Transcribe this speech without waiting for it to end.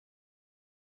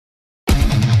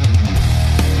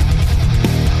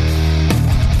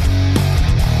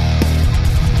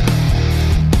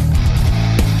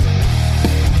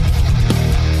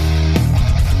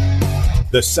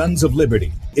The Sons of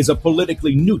Liberty is a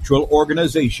politically neutral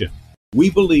organization. We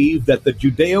believe that the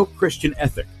Judeo-Christian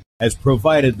ethic has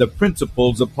provided the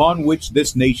principles upon which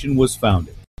this nation was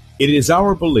founded. It is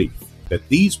our belief that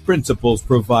these principles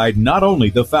provide not only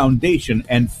the foundation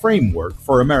and framework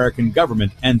for American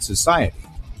government and society,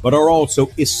 but are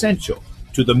also essential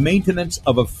to the maintenance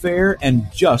of a fair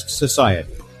and just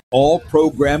society. All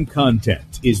program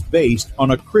content is based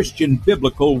on a Christian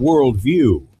biblical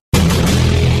worldview.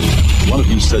 One of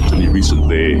you said to me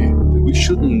recently that we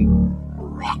shouldn't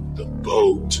rock the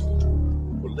boat.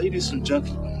 Well, ladies and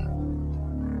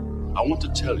gentlemen, I want to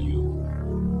tell you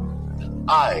that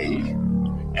I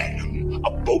am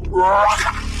a boat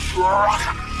rocker.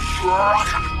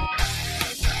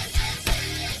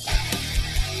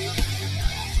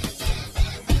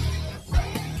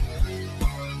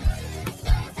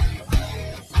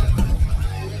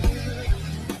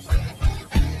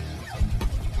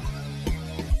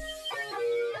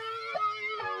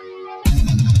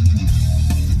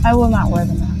 I will not wear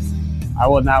the mask. I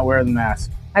will not wear the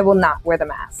mask. I will not wear the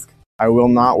mask. I will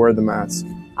not wear the mask.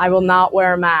 I will not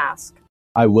wear a mask.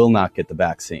 I will not get the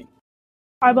vaccine.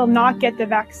 I will not get the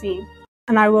vaccine.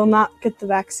 And I will not get the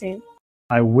vaccine.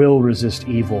 I will resist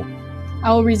evil.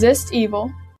 I will resist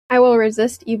evil. I will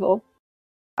resist evil.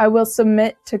 I will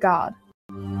submit to God.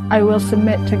 I will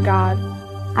submit to God.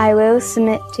 I will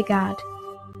submit to God.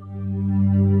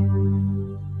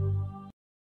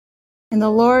 In the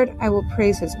Lord I will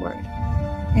praise his word.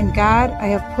 In God I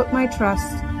have put my trust,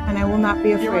 and I will not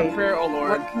be afraid. Hear my prayer, O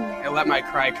Lord, and let my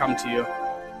cry come to you.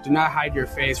 Do not hide your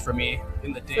face from me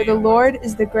in the day. For the Lord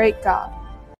is the great God,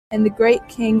 and the great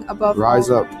King above all. Rise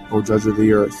up, O judge of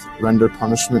the earth, render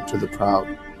punishment to the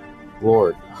proud.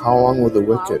 Lord, how long will the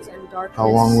wicked,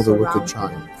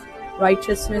 triumph?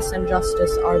 Righteousness and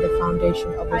justice are the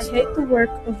foundation of his I hate the work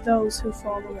of those who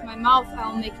fall away. With my mouth I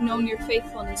will make known your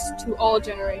faithfulness to all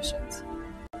generations.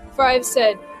 For I have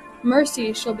said,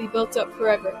 mercy shall be built up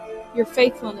forever. Your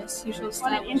faithfulness you shall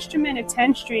establish. On an instrument of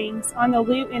 10 strings, on the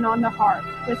lute and on the harp,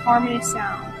 with harmonious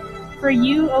sound. For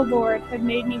you, O Lord, have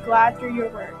made me glad through your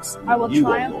works. I will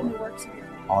triumph in the works of your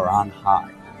hands. Are on high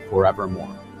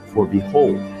forevermore. For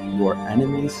behold, your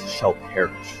enemies shall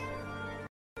perish.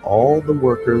 All the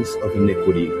workers of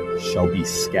iniquity shall be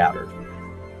scattered.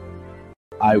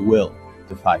 I will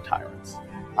defy tyrants.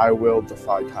 I will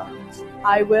defy tyrants.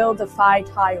 I will defy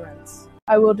tyrants.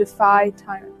 I will defy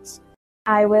tyrants.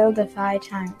 I will defy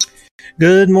tyrants.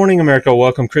 Good morning, America.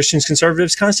 Welcome, Christians,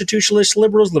 conservatives, constitutionalists,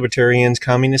 liberals, libertarians,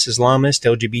 communists, Islamists,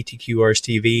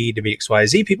 LGBTQRSTV,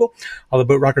 WXYZ people, all the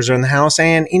boat rockers are in the house,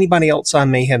 and anybody else I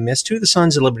may have missed to the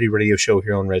Sons of Liberty radio show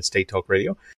here on Red State Talk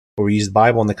Radio, where we use the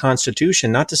Bible and the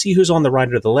Constitution not to see who's on the right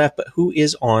or the left, but who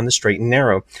is on the straight and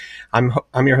narrow. I'm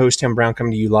your host, Tim Brown,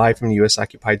 coming to you live from the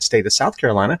U.S.-occupied state of South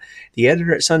Carolina, the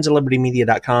editor at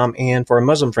sonsoflibertymedia.com, and for our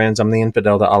Muslim friends, I'm the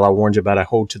infidel that Allah warned you about. I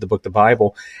hold to the book, the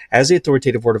Bible, as the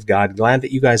authoritative word of God. Glad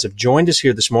that you guys have joined us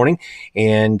here this morning,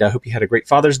 and I hope you had a great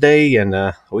Father's Day and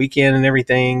a weekend and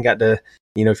everything. Got to,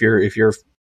 if your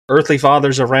earthly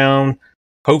father's around,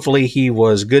 hopefully he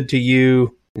was good to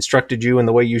you, instructed you in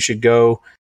the way you should go,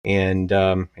 and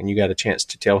you got a chance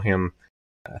to tell him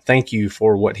thank you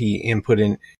for what he input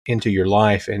into your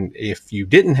life. And if you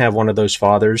didn't have one of those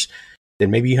fathers,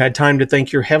 then maybe you had time to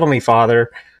thank your Heavenly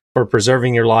Father for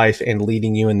preserving your life and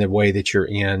leading you in the way that you're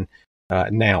in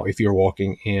now, if you're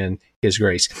walking in his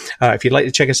grace. If you'd like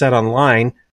to check us out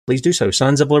online, please do so.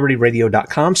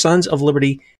 sonsoflibertyradio.com,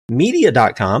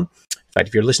 sonsoflibertymedia.com. In fact,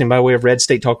 if you're listening by way of Red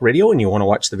State Talk Radio and you want to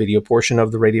watch the video portion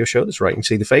of the radio show, that's right, you can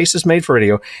see the face is made for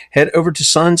radio, head over to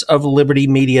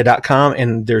sonsoflibertymedia.com,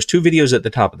 and there's 2 videos at the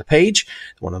top of the page.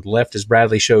 The one on the left is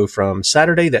Bradley's show from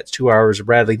Saturday. That's 2 hours of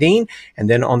Bradley Dean. And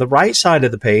then on the right side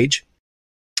of the page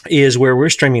is where we're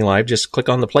streaming live. Just click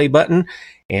on the play button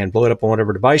and blow it up on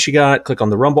whatever device you got. Click on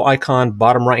the Rumble icon,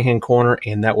 bottom right-hand corner,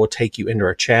 and that will take you into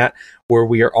our chat, where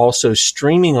we are also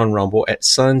streaming on Rumble at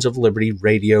Sons of Liberty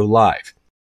Radio Live.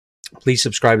 Please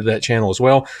subscribe to that channel as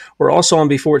well. We're also on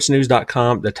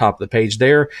beforeitsnews.com, the top of the page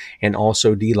there, and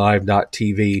also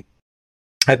dlive.tv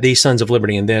at the Sons of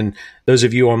Liberty. And then those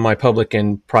of you on my public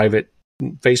and private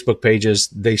Facebook pages,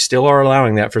 they still are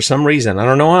allowing that for some reason. I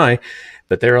don't know why,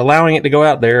 but they're allowing it to go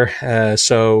out there.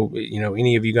 So,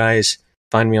 any of you guys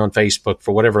find me on Facebook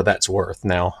for whatever that's worth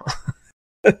now.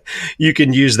 You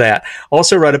can use that.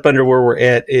 Also, right up under where we're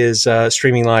at is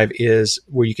streaming live is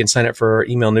where you can sign up for our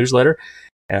email newsletter.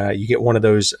 You get one of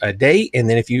those a day. And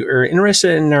then if you are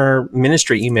interested in our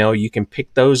ministry email, you can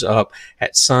pick those up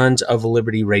at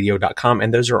sonsoflibertyradio.com.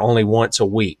 And those are only once a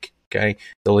week. Okay,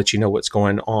 they'll let you know what's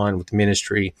going on with the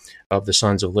ministry of the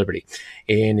Sons of Liberty.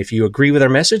 And if you agree with our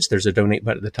message, there's a donate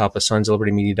button at the top of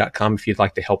sonsoflibertymedia.com. If you'd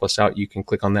like to help us out, you can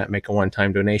click on that, make a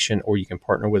one-time donation, or you can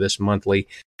partner with us monthly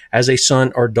as a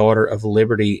son or daughter of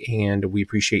liberty. And we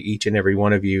appreciate each and every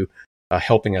one of you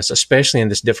helping us, especially in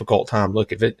this difficult time.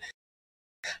 Look,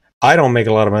 I don't make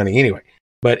a lot of money anyway,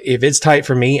 but if it's tight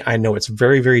for me, I know it's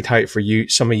very, very tight for you,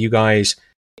 some of you guys,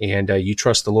 and you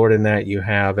trust the Lord in that. You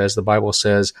have, as the Bible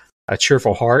says, a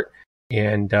cheerful heart,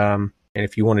 and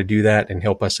if you want to do that and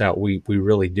help us out, we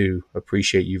really do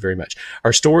appreciate you very much.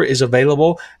 Our store is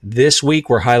available. This week,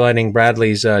 we're highlighting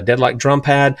Bradley's Deadlock drum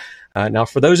pad. Now,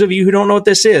 for those of you who don't know what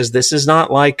this is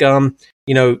not like,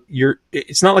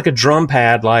 it's not like a drum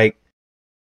pad like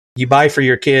you buy for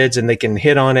your kids and they can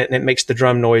hit on it and it makes the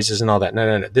drum noises and all that.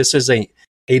 No. This is a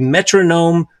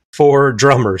metronome for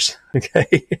drummers.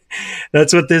 Okay.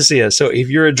 That's what this is. So if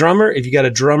you're a drummer, if you got a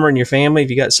drummer in your family, if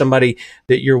you got somebody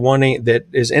that you're wanting that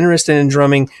is interested in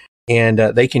drumming and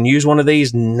they can use one of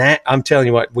these, I'm telling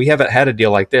you what, we haven't had a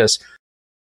deal like this.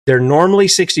 They're normally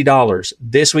 $60.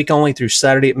 This week only through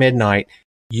Saturday at midnight,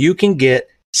 you can get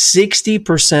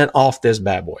 60% off this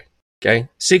bad boy. Okay.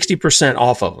 60%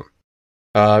 off of them.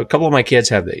 A couple of my kids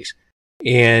have these.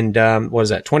 And what is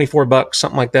that? $24,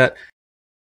 something like that.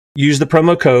 Use the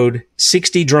promo code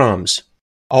 60 drums,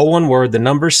 all one word, the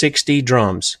number 60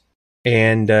 drums.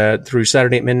 And through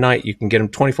Saturday at midnight, you can get them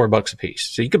 $24 a piece.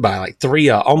 So you could buy like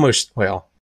almost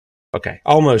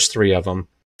three of them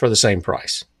for the same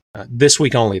price. This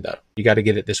week only, though. You got to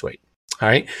get it this week. All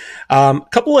right. A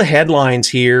couple of headlines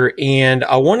here, and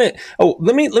I want to.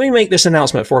 Let me make this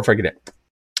announcement before I forget it,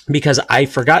 because I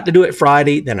forgot to do it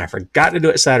Friday, then I forgot to do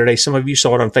it Saturday. Some of you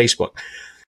saw it on Facebook.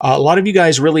 A lot of you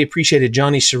guys really appreciated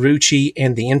Johnny Cerrucci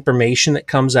and the information that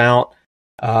comes out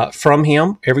from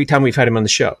him every time we've had him on the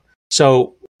show.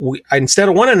 So instead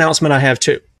of one announcement, I have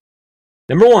two.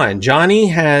 Number one, Johnny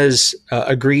has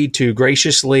agreed to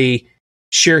graciously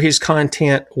share his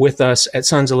content with us at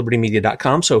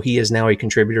sonsoflibertymedia.com. So he is now a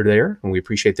contributor there, and we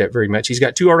appreciate that very much. He's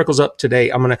got 2 articles up today.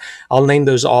 I'll name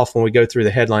those off when we go through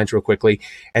the headlines real quickly.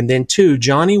 And then 2,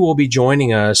 Johnny will be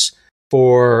joining us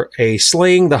for a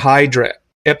Slaying the Hydra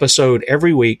episode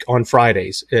every week on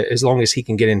Fridays, as long as he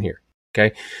can get in here.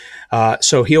 Okay.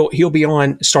 So he'll be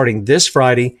on starting this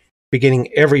Friday,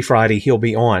 beginning every Friday he'll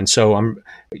be on. So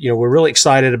we're really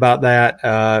excited about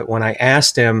that. When I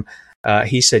asked him,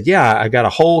 he said, yeah, I got a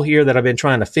hole here that I've been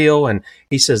trying to fill. And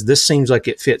he says, this seems like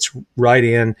it fits right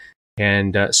in.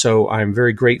 And so I'm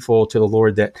very grateful to the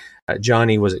Lord that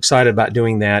Johnny was excited about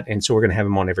doing that. And so we're going to have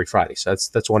him on every Friday. So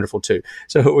that's wonderful too.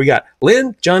 So we got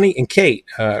Lynn, Johnny, and Kate,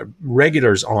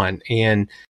 regulars on. And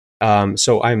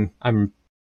so I'm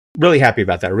really happy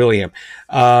about that. I really am.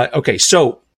 Okay.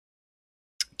 So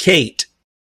Kate,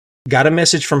 got a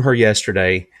message from her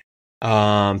yesterday.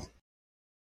 Does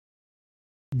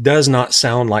not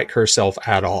sound like herself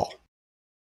at all.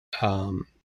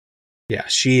 Yeah,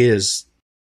 she is.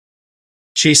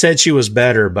 She said she was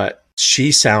better, but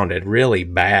she sounded really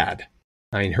bad.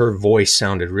 I mean, her voice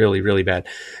sounded really, really bad.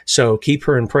 So keep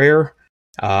her in prayer.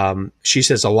 She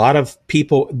says a lot of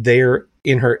people there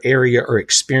in her area are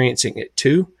experiencing it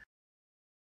too.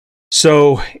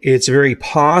 So it's very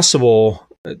possible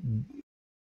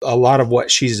a lot of what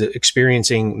she's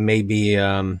experiencing may be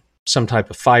some type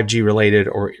of 5G related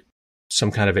or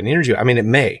some kind of an energy. I mean, it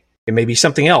may be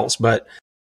something else, but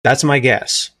that's my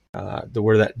guess.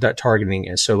 Where that targeting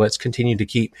is. So let's continue to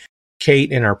keep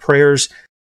Kate in our prayers,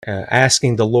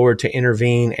 asking the Lord to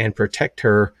intervene and protect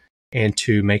her and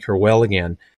to make her well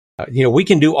again. We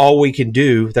can do all we can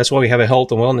do. That's why we have a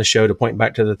health and wellness show, to point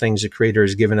back to the things the Creator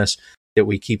has given us, that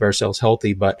we keep ourselves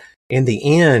healthy. But in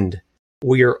the end,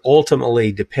 we are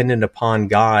ultimately dependent upon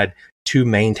God to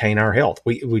maintain our health.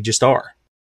 We just are.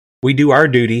 We do our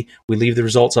duty. We leave the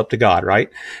results up to God, right?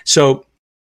 So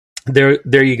there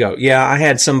you go. Yeah, I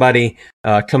had somebody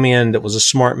come in that was a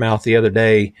smart mouth the other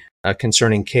day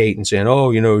concerning Kate and saying,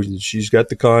 "Oh, she's got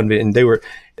the convict," and they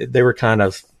were kind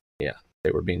of, they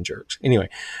were being jerks. Anyway,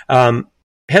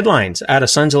 headlines out of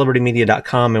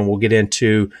sonsoflibertymedia.com, and we'll get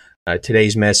into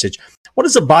today's message. What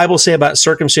does the Bible say about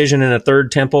circumcision in a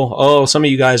third temple? Oh, some of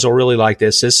you guys will really like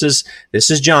this. This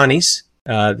is Johnny's.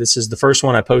 This is the first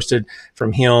one I posted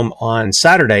from him on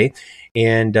Saturday.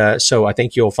 And so I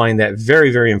think you'll find that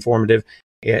very, very informative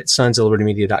at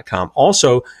sonsoflibertymedia.com.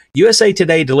 Also, USA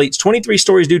Today deletes 23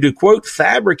 stories due to, quote,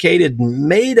 fabricated,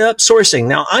 made-up sourcing.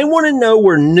 Now, I want to know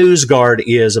where NewsGuard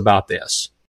is about this.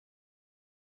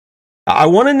 I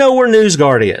want to know where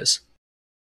NewsGuard is.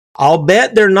 I'll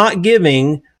bet they're not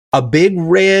giving a big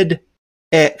red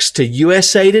X to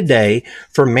USA Today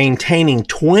for maintaining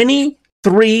 23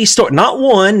 23 stories, not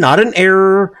one, not an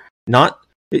error,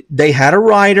 they had a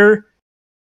writer,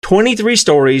 23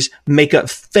 stories make up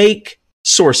fake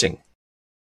sourcing.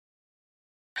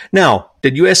 Now,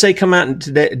 did USA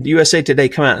Today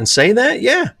come out and say that?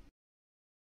 Yeah,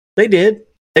 they did.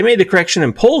 They made the correction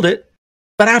and pulled it.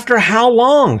 But after how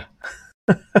long?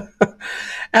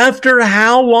 After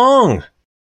how long?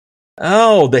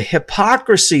 Oh, the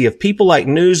hypocrisy of people like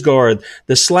NewsGuard,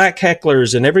 the slack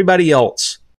hecklers, and everybody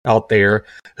else out there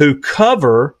who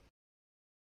cover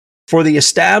for the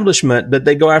establishment, but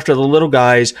they go after the little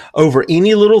guys over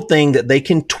any little thing that they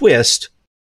can twist.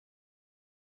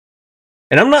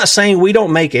 And I'm not saying we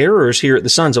don't make errors here at the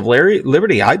Sons of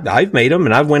Liberty. I've made them,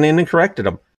 and I've went in and corrected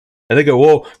them. And they go,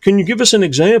 well, can you give us an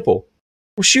example?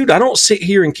 Well, shoot, I don't sit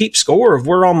here and keep score of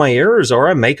where all my errors are.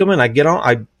 I make them, and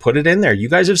I put it in there. You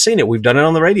guys have seen it. We've done it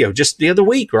on the radio just the other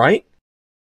week, right?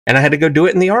 And I had to go do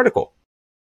it in the article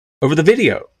over the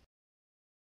video.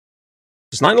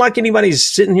 It's not like anybody's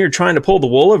sitting here trying to pull the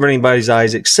wool over anybody's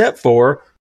eyes, except for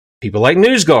people like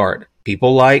NewsGuard,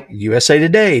 people like USA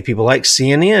Today, people like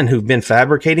CNN who've been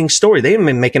fabricating stories. They haven't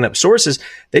been making up sources.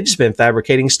 They've just been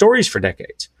fabricating stories for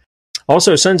decades.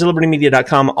 Also,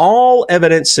 sonsoflibertymedia.com, all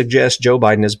evidence suggests Joe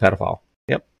Biden is a pedophile.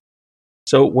 Yep.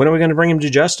 So when are we going to bring him to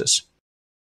justice?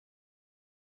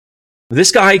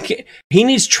 This guy, he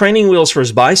needs training wheels for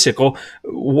his bicycle.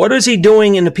 What is he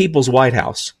doing in the People's White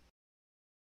House?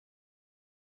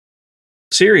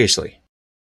 Seriously.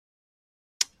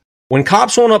 When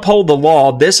cops won't uphold the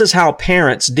law, this is how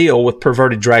parents deal with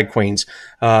perverted drag queens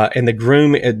and the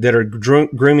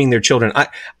grooming their children.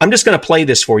 I'm just going to play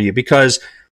this for you because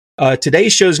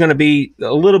today's show is going to be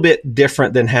a little bit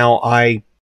different than how I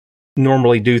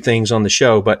normally do things on the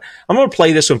show. But I'm going to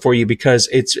play this one for you because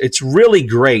it's really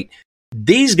great.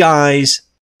 These guys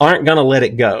aren't going to let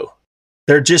it go.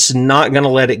 They're just not going to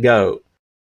let it go.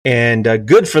 And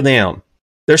good for them.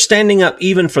 They're standing up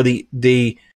even for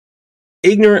the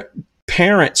ignorant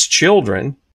parents'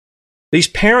 children. These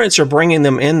parents are bringing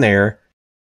them in there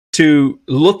to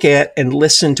look at and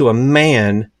listen to a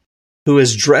man who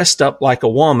is dressed up like a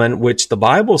woman, which the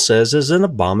Bible says is an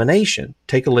abomination.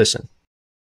 Take a listen.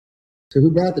 So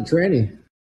who brought the tranny?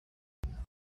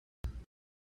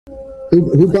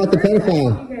 Who brought the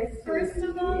pedophile? First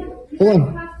of all, hold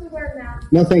on. have to wear masks.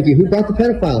 No, thank you. Who brought the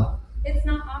pedophile? It's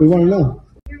not optional. We want to know.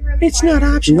 It's not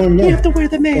optional. We want to know. You have to wear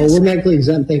the mask. Oh, we're medically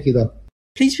exempt. Thank you, though.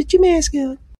 Please put your mask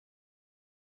on.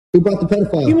 Who brought the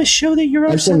pedophile? You must show that you're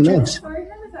of subjects. Story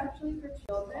time is actually for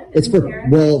children. It's for,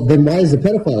 well, then why is the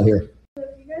pedophile here? So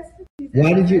if you guys could see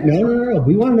Why did you, no.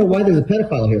 We want to know why there's a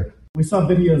pedophile here. We saw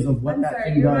videos of what that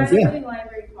thing does. Yeah.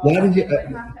 Why did you,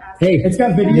 hey, It's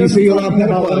got videos you allow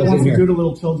about what it pedophiles wants in to here. do to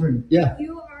little children. Yeah.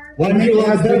 Why It did you allow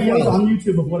has videos on pedophiles?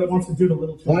 YouTube of what it wants to do to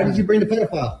little children. Why did you bring the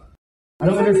pedophile? I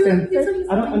don't understand.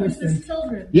 I don't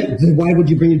understand. Yeah, then why would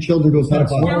you bring your children to a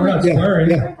pedophile? We're not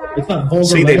swearing. Yeah. It's not vulgar.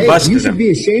 See, they Hey, busted you should him.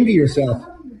 be ashamed of yourself.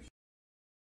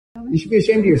 You should be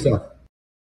ashamed of yourself.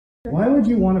 Why would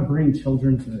you want to bring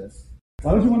children to this?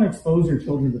 Why would you want to expose your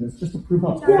children to this? Just to prove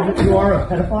how tolerant you are a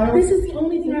pedophile? This is the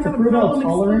only thing I To have a prove how problem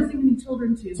tolerant? exposing any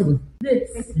children to.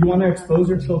 This. You want to expose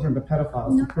your children to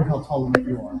pedophiles to prove how tolerant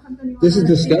you are. This is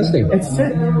disgusting. It's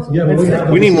sick.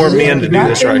 We need more men to do That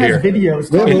this thing right has here.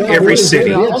 videos In every city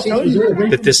that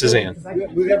that this is in.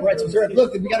 We have rights reserved.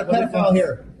 Look, we got a pedophile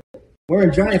here. We're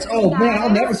in Giants. Oh man, I'll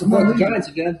never support the Giants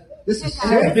again. This is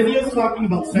sick. Videos talking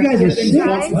about You guys are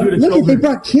sick. Look, they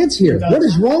brought kids here. What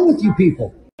is wrong with you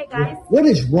people? What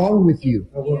is wrong with you?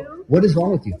 What is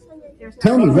wrong with you?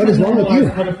 Tell me, what is wrong with you?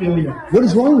 What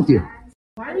is wrong with you?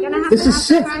 This is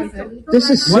sick. This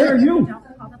is sick. Where are you?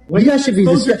 You guys should be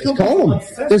disgusted. Call them.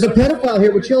 There's a pedophile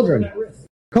here with children.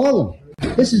 Call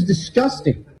them. This is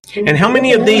disgusting. And how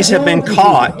many of these have been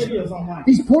caught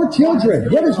These poor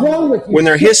children. What is wrong with you? when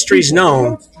their history's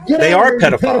known? Get They out are of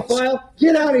here, you pedophiles. pedophile.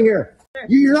 Get out of here.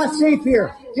 You're not safe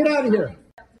here. Get out of here.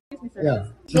 Yeah,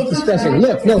 it's disgusting.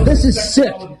 Look, no, this is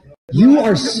sick. You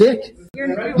are sick.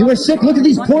 You are sick. Look at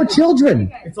these poor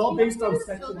children. It's all based on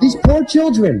sexual. These poor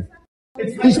children.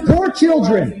 These poor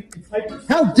children.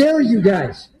 How dare you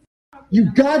guys?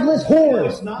 You godless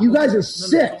whores. You guys are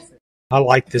sick. I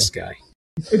like this guy.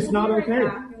 It's not okay.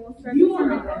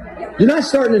 You're not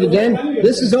starting it again.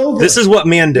 This is over. This is what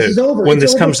men This do is over. when It's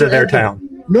this over comes to their forever.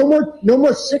 town. No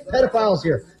more sick pedophiles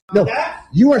here. No,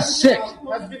 you are sick.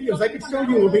 That's videos. I could show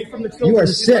you away from the children. You are if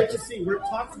you'd sick. like to see. We're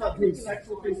talking about doing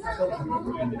sexual things to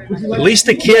children. Would you like At least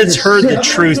the kids heard the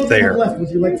truth there. Would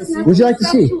you like to see? Would you like to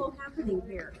see?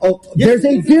 Oh, there's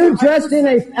a dude dressed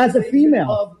as a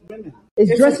female.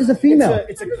 It's dressed as a female.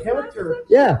 It's a character.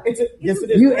 Yeah. Yes,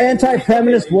 it is. You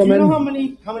anti-feminist woman. Do you know how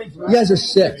many You guys are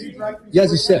sick. You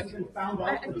guys are sick.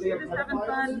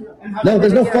 No,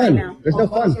 there's no fun. There's no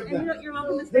fun.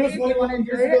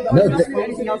 No,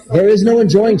 there is no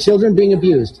enjoying children being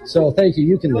abused. So thank you.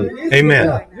 You can leave.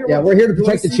 Amen. Yeah, we're here to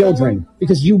protect the children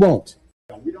because you won't.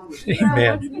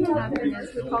 Amen. We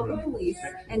call the police,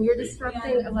 and you're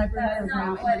disrupting a library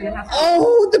program, and you're going to have to...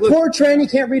 Oh, the poor tranny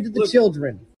can't read to the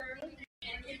children.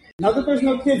 Now that there's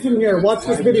no kids in here, watch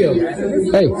this video.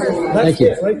 Hey, thank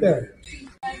you. Right there.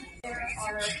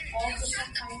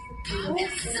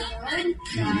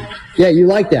 Yeah, you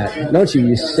like that, don't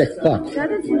you sick fuck?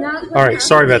 All right,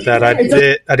 sorry about that. I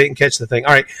didn't catch the thing.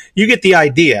 All right, you get the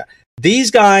idea.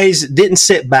 These guys didn't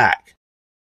sit back.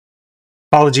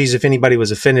 Apologies if anybody was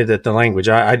offended at the language.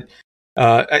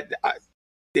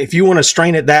 If you want to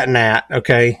strain it that gnat,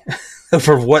 okay,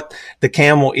 for what the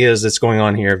camel is that's going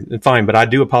on here, fine. But I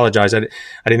do apologize. I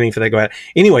didn't mean for that to go out.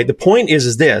 Anyway, the point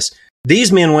is this: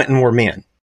 these men went and were men.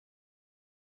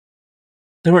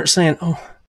 They weren't saying, "Oh,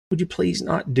 would you please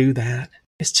not do that?"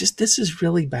 It's just this is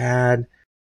really bad.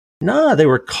 No, they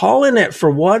were calling it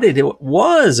for what it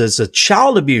was, as a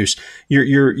child abuse.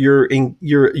 You're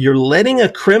letting a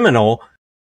criminal.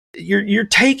 You're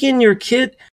taking your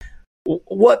kid.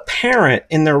 What parent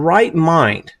in their right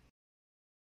mind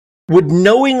would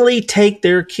knowingly take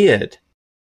their kid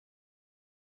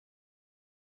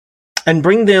and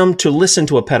bring them to listen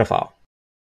to a pedophile?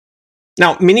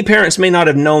 Now, many parents may not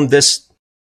have known this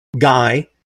guy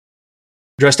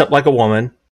dressed up like a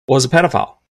woman was a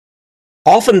pedophile.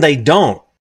 Often they don't.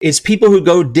 It's people who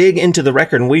go dig into the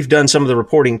record, and we've done some of the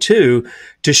reporting too,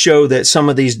 to show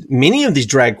that many of these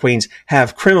drag queens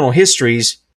have criminal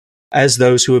histories as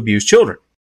those who abuse children.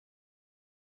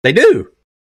 They do.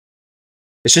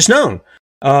 It's just known.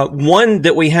 One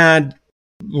that we had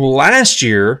last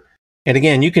year, and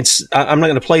again, I'm not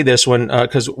going to play this one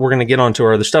because we're going to get onto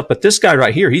our other stuff, but this guy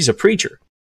right here, he's a preacher.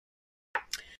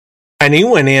 And he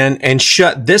went in and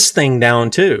shut this thing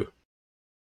down too,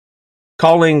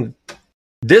 calling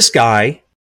this guy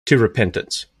to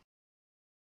repentance,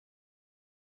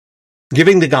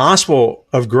 giving the gospel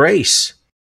of grace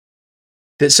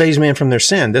that saves men from their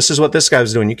sin. This is what this guy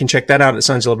was doing. You can check that out at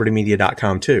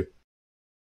sonsoflibertymedia.com too.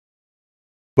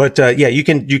 But yeah, you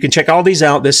can check all these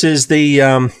out. This is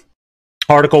the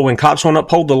article, When Cops Won't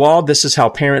Uphold the Law, this is how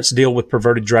parents deal with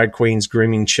perverted drag queens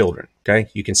grooming children. Okay,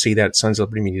 you can see that at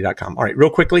sonsoflibertymedia.com. All right, real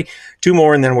quickly, two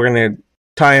more, and then we're going to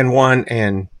tie in one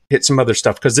and hit some other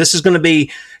stuff, because this is going to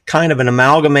be kind of an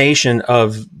amalgamation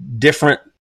of different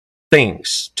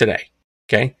things today.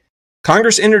 Okay.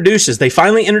 Congress they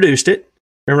finally introduced it.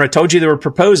 Remember, I told you they were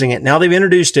proposing it. Now they've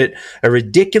introduced it, a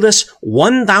ridiculous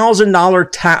 $1,000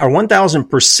 tax or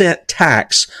 1,000%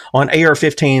 tax on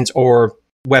AR-15s or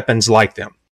weapons like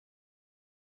them.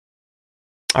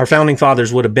 Our founding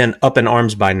fathers would have been up in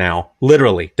arms by now.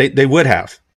 Literally. They would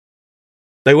have.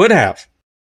 They would have.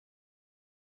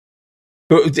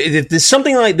 If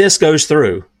something like this goes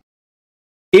through,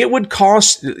 it would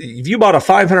cost, if you bought a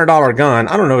 $500 gun,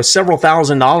 I don't know, several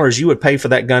 $1,000s you would pay for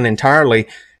that gun entirely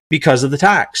because of the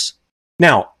tax.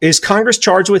 Now, is Congress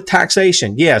charged with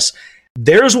taxation? Yes.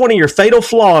 There's one of your fatal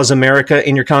flaws, America,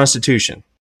 in your Constitution.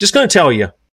 Just going to tell you.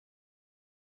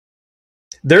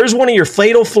 There's one of your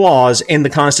fatal flaws in the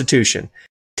Constitution.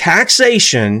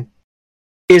 Taxation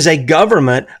is a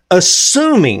government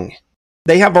assuming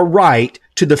they have a right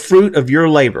to the fruit of your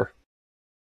labor.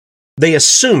 They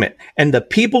assume it, and the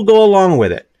people go along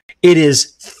with it. It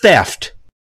is theft.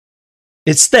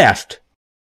 It's theft.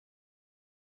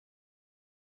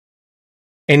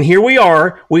 And here we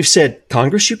are. We've said,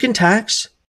 Congress, you can tax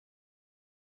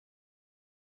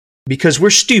because we're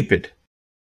stupid.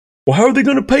 Well, how are they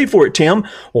going to pay for it, Tim?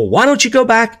 Well, why don't you go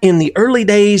back in the early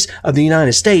days of the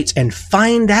United States and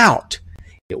find out?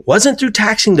 It wasn't through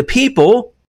taxing the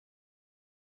people.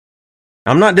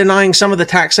 I'm not denying some of the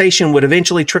taxation would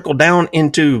eventually trickle down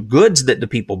into goods that the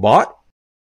people bought.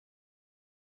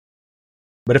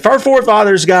 But if our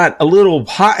forefathers got a little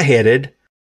hot-headed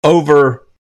over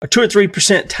a 2 or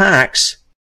 3% tax,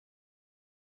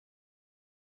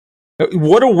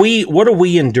 what are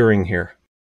we enduring here?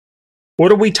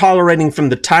 What are we tolerating from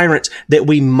the tyrants that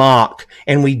we mock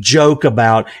and we joke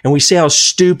about and we say how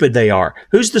stupid they are?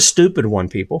 Who's the stupid one,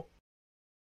 people?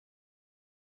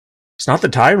 It's not the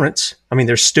tyrants. I mean,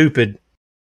 they're stupid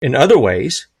in other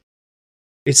ways.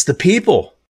 It's the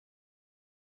people.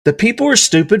 The people are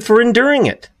stupid for enduring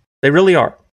it. They really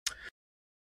are.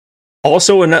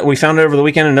 Also, we found out over the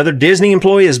weekend, another Disney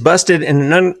employee is busted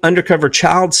in an undercover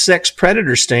child sex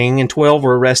predator sting, and 12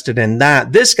 were arrested in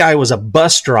that. This guy was a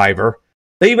bus driver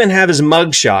They even have his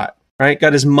mug shot, right?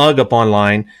 Got his mug up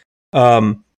online.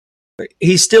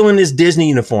 He's still in his Disney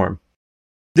uniform.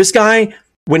 This guy,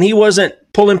 when he wasn't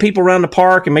pulling people around the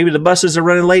park and maybe the buses are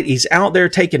running late, he's out there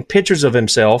taking pictures of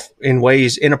himself in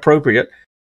ways inappropriate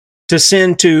to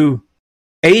send to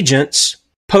agents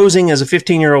posing as a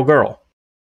 15-year-old girl.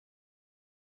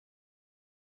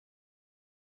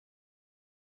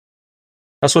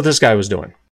 That's what this guy was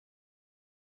doing.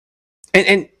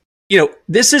 And you know,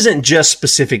 this isn't just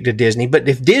specific to Disney, but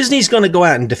if Disney's going to go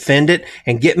out and defend it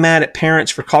and get mad at parents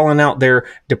for calling out their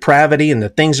depravity and the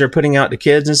things they're putting out to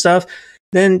kids and stuff,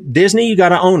 then Disney, you got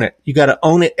to own it. You got to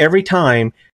own it every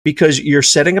time, because you're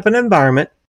setting up an environment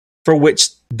for which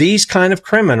these kind of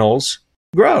criminals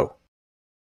grow.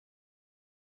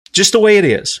 Just the way it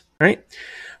is, right?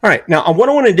 All right. Now, what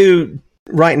I want to do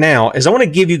right now is I want to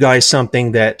give you guys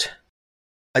something that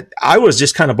I was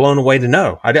just kind of blown away to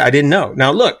know. I didn't know.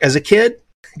 Now, look, as a kid,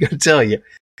 I got to tell you,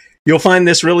 you'll find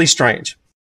this really strange.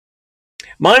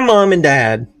 My mom and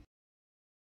dad,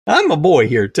 I'm a boy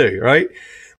here too, right?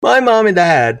 My mom and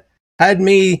dad had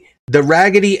me the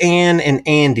Raggedy Ann and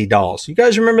Andy dolls. You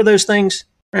guys remember those things,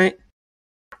 right?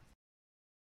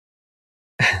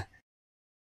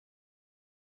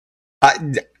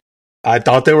 I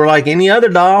thought they were like any other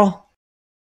doll.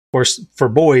 Of course, for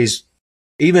boys,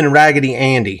 even Raggedy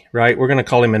Andy, right? We're going to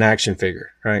call him an action figure,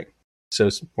 right? So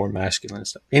it's more masculine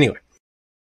stuff. Anyway,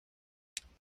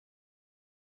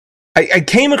 I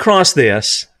came across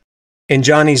this in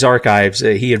Johnny's archives.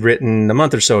 He had written a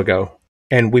month or so ago,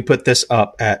 and we put this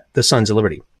up at the Sons of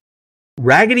Liberty.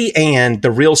 Raggedy Ann,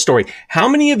 the real story. How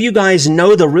many of you guys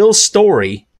know the real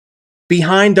story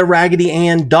behind the Raggedy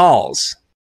Ann dolls?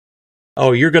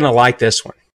 Oh, you're going to like this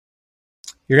one.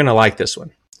 You're going to like this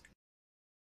one.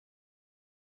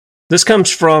 This comes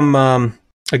from,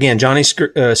 again, Johnny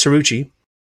Cerrucci.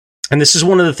 And this is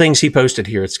one of the things he posted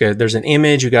here. It's good. There's an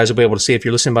image you guys will be able to see if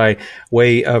you're listening by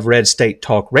way of Red State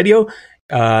Talk Radio.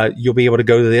 You'll be able to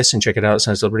go to this and check it out at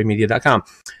sonsoflibertymedia.com.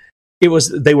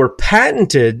 They were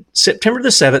patented September the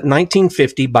 7th,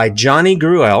 1950 by Johnny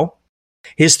Gruelle.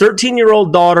 His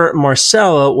 13-year-old daughter,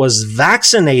 Marcella, was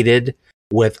vaccinated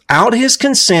without his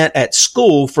consent at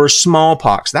school for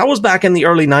smallpox. That was back in the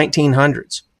early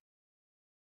 1900s.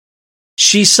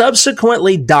 She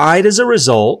subsequently died as a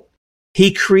result.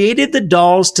 He created the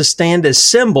dolls to stand as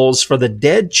symbols for the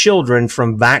dead children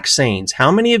from vaccines.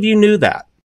 How many of you knew that?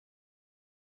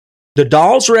 The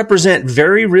dolls represent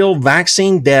very real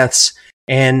vaccine deaths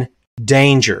and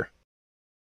danger.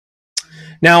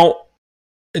 Now,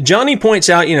 Johnny points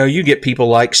out, you know, you get people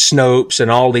like Snopes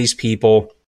and all these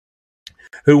people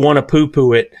who want to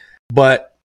poo-poo it,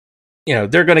 but, you know,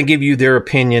 they're going to give you their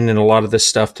opinion and a lot of this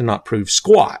stuff to not prove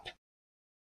squat.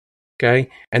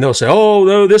 Okay? And they'll say, oh,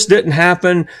 no, this didn't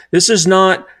happen. This is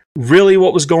not really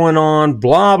what was going on,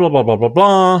 blah, blah, blah, blah, blah,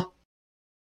 blah.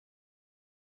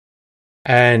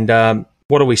 And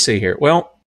what do we see here?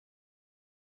 Well,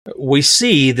 we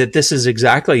see that this is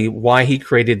exactly why he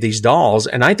created these dolls.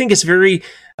 And I think it's very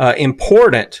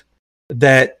important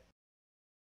that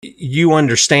you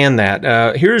understand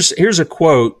that. Here's a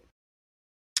quote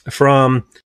from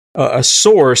a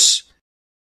source,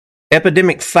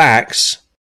 Epidemic Facts.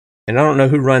 And I don't know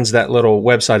who runs that little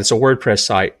website. It's a WordPress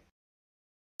site.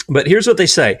 But here's what they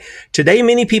say. Today,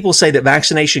 many people say that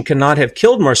vaccination cannot have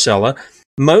killed Marcella.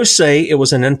 Most say it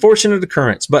was an unfortunate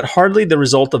occurrence, but hardly the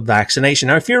result of vaccination.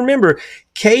 Now, if you remember,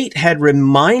 Kate had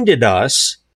reminded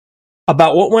us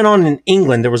about what went on in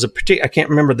England. There was I can't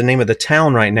remember the name of the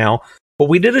town right now, but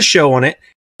we did a show on it,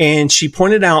 and she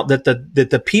pointed out that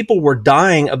the people were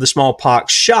dying of the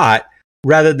smallpox shot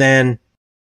rather than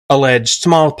alleged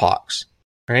smallpox,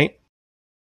 right?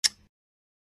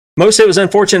 Most say it was an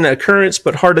unfortunate occurrence,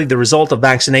 but hardly the result of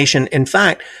vaccination. In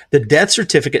fact, the death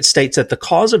certificate states that the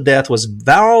cause of death was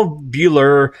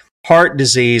valvular heart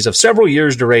disease of several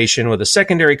years' duration with a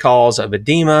secondary cause of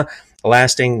edema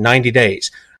lasting 90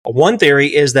 days. One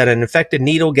theory is that an infected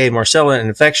needle gave Marcella an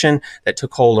infection that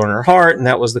took hold on her heart, and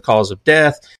that was the cause of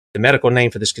death. The medical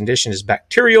name for this condition is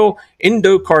bacterial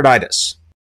endocarditis.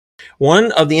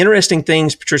 One of the interesting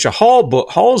things Patricia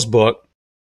Hall's book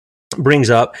brings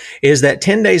up is that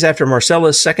 10 days after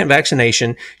Marcella's second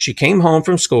vaccination, she came home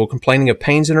from school complaining of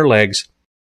pains in her legs,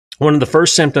 one of the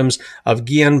first symptoms of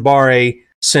Guillain-Barré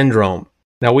syndrome.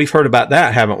 Now, we've heard about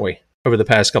that, haven't we, over the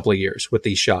past couple of years with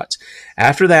these shots.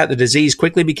 After that, the disease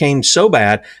quickly became so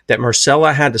bad that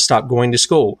Marcella had to stop going to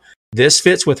school. This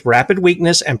fits with rapid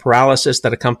weakness and paralysis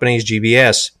that accompanies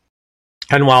GBS.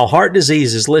 And while heart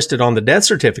disease is listed on the death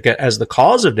certificate as the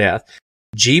cause of death,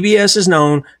 GBS is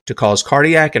known to cause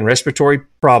cardiac and respiratory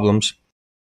problems,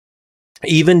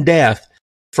 even death,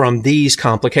 from these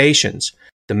complications.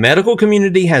 The medical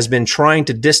community has been trying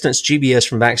to distance GBS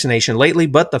from vaccination lately,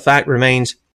 but the fact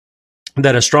remains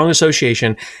that a strong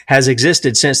association has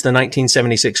existed since the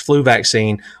 1976 flu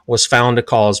vaccine was found to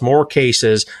cause more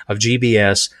cases of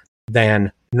GBS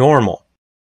than normal.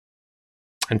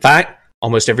 In fact,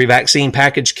 almost every vaccine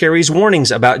package carries warnings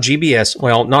about GBS.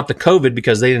 Well, not the COVID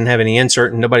because they didn't have any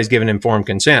insert and nobody's given informed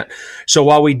consent. So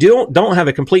while we don't have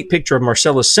a complete picture of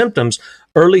Marcella's symptoms,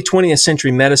 early 20th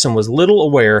century medicine was little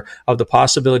aware of the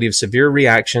possibility of severe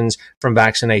reactions from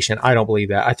vaccination. I don't believe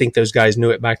that. I think those guys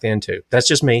knew it back then too. That's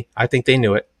just me. I think they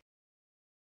knew it.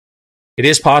 It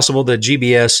is possible that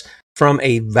GBS from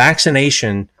a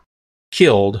vaccination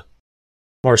killed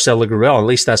Marcella Gruelle. At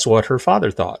least that's what her father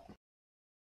thought.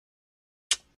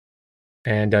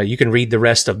 And you can read the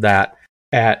rest of that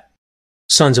at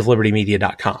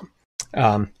sonsoflibertymedia.com.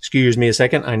 Excuse me a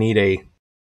second. I need a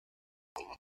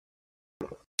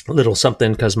little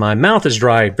something because my mouth is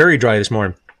dry, very dry this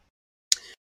morning.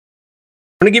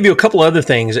 I'm going to give you a couple other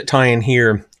things that tie in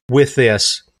here with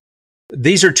this.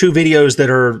 These are two videos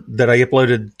that I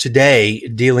uploaded today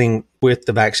dealing with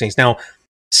the vaccines. Now,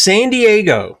 San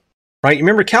Diego, right?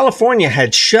 Remember, California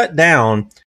had shut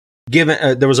down.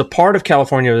 Given there was a part of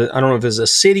California, I don't know if it was a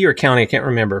city or county, I can't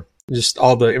remember, just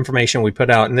all the information we put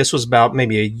out. And this was about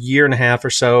maybe a year and a half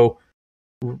or so,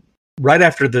 right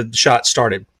after the shot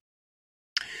started.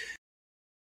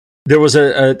 There was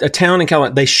a town in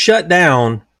California, they shut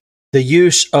down the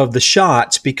use of the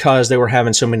shots because they were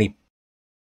having so many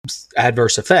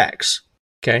adverse effects.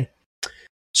 Okay.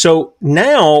 So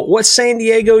now what's San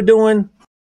Diego doing?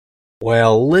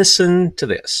 Well, listen to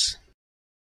this.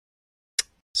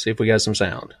 See if we got some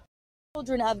sound.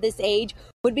 Children of this age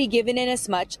would be given in a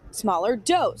much smaller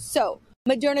dose. So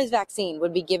Moderna's vaccine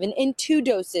would be given in 2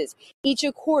 doses, each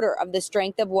a quarter of the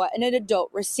strength of what an adult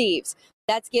receives.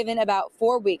 That's given about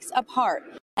 4 weeks apart.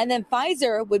 And then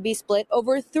Pfizer would be split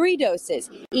over 3 doses,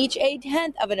 each a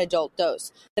 1/10 of an adult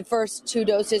dose. The first 2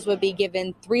 doses would be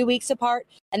given 3 weeks apart,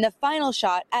 and the final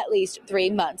shot at least 3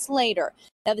 months later.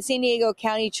 Now, the San Diego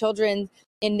County children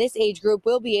in this age group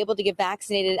will be able to get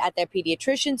vaccinated at their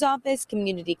pediatrician's office,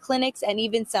 community clinics, and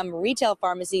even some retail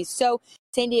pharmacies. So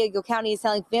San Diego County is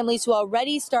telling families to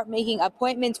already start making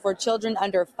appointments for children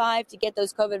under 5 to get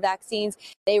those COVID vaccines.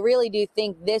 They really do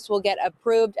think this will get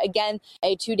approved. Again,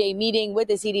 a 2-day meeting with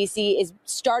the CDC is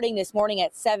starting this morning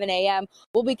at 7 a.m.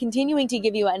 We'll be continuing to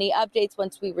give you any updates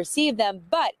once we receive them.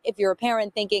 But if you're a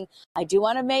parent thinking, I do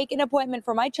want to make an appointment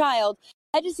for my child,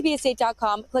 head to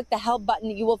CBSState.com, click the help button.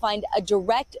 You will find a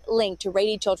direct link to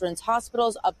Rady Children's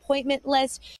Hospital's appointment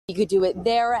list. You could do it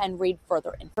there and read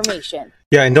further information.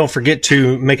 Yeah, and don't forget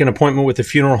to make an appointment with the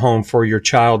funeral home for your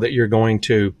child that you're going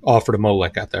to offer to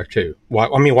Molech out there too.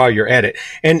 While you're at it.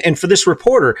 And for this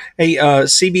reporter, a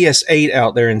CBS 8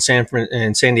 out there in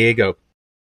San Diego,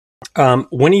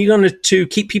 when are you going to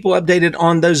keep people updated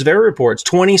on those VAERS reports?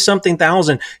 20-something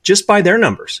thousand just by their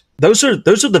numbers. Those are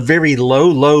the very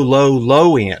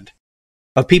low end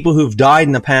of people who've died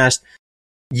in the past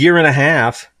year and a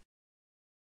half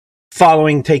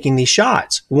following taking these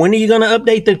shots. When are you going to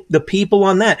update the people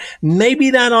on that? Maybe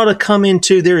that ought to come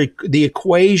into the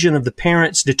equation of the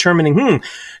parents determining,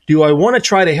 do I want to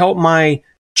try to help my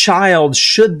child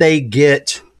should they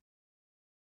get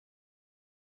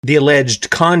the alleged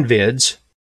convids?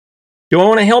 Do I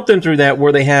want to help them through that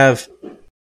where they have,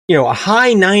 a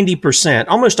high 90%,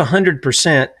 almost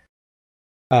 100%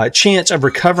 chance of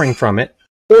recovering from it?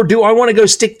 Or do I want to go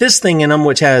stick this thing in them,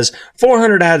 which has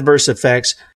 400 adverse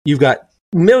effects? You've got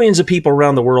millions of people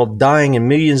around the world dying and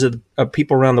millions of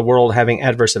people around the world having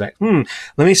adverse effects. Let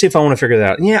me see if I want to figure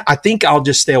that out. Yeah, I think I'll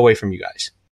just stay away from you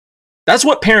guys. That's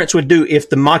what parents would do if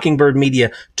the Mockingbird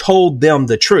media told them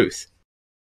the truth.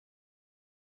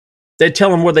 They'd tell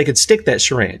them where they could stick that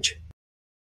syringe.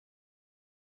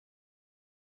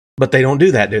 But they don't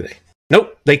do that, do they?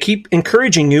 Nope. They keep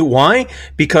encouraging you. Why?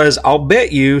 Because I'll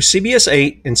bet you CBS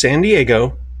 8 in San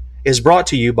Diego is brought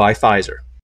to you by Pfizer.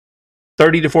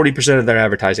 30 to 40% of their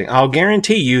advertising. I'll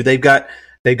guarantee you they've got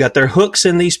their hooks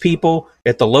in these people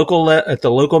at the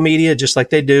local media, just like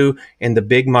they do in the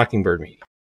big Mockingbird media.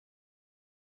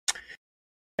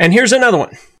 And here's another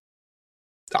one.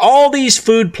 All these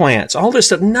food plants, all this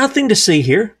stuff, nothing to see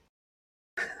here.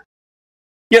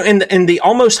 And the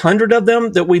almost 100 of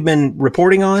them that we've been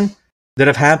reporting on that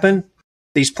have happened,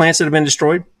 these plants that have been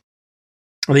destroyed,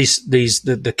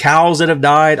 the cows that have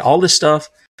died, all this stuff,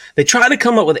 they try to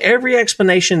come up with every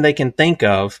explanation they can think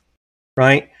of,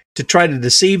 right, to try to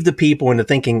deceive the people into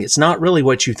thinking it's not really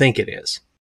what you think it is.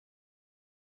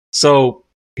 So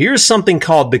here's something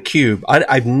called the Cube.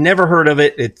 I've never heard of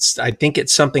it. I think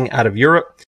it's something out of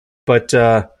Europe. But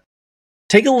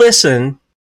take a listen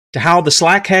to how the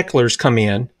slack hecklers come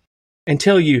in and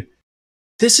tell you,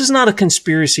 this is not a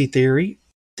conspiracy theory.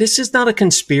 This is not a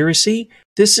conspiracy.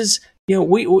 This is,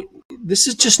 this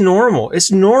is just normal.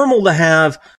 It's normal to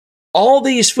have all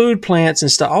these food plants and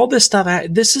stuff, all this stuff.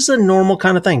 This is a normal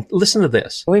kind of thing. Listen to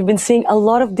this. We've been seeing a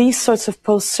lot of these sorts of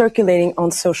posts circulating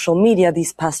on social media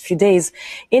these past few days.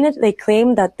 In it, they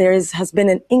claim that there has been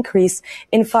an increase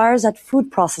in fires at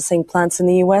food processing plants in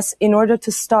the U.S. in order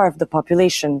to starve the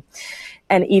population.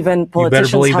 And even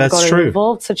politicians have gotten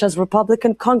involved, such as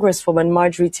Republican Congresswoman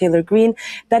Marjorie Taylor Greene,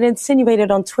 that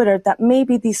insinuated on Twitter that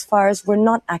maybe these fires were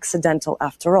not accidental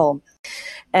after all.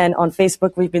 And on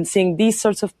Facebook, we've been seeing these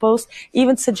sorts of posts,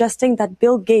 even suggesting that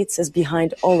Bill Gates is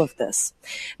behind all of this.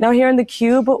 Now, here in the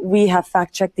Cube, we have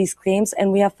fact-checked these claims,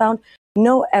 and we have found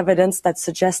no evidence that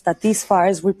suggests that these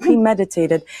fires were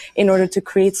premeditated in order to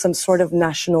create some sort of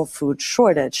national food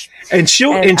shortage. And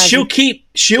she'll keep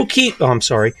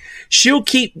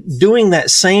doing that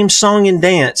same song and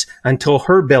dance until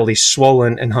her belly's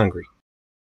swollen and hungry.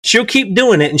 She'll keep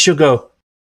doing it, and she'll go,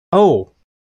 "Oh,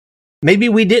 maybe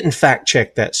we didn't fact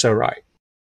check that so right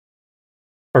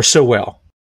or so well.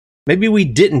 Maybe we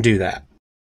didn't do that."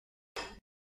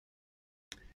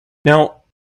 Now,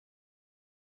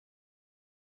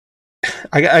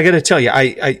 I got to tell you,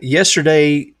 I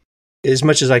yesterday, as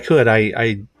much as I could,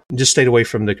 I just stayed away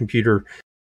from the computer.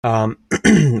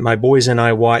 My boys and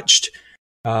I watched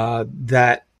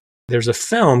that. There's a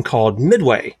film called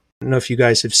Midway. I don't know if you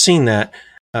guys have seen that.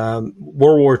 World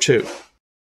War II.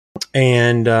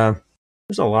 And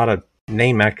there's a lot of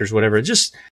name actors, whatever.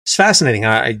 It's fascinating.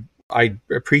 I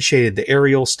appreciated the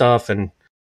aerial stuff and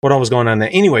what all was going on there.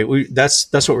 Anyway,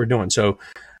 that's what we're doing. So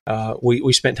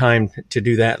we spent time to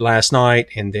do that last night,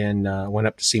 and then went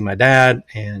up to see my dad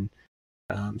and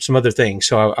some other things.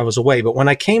 So I was away. But when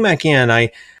I came back in,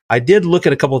 I did look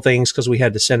at a couple of things because we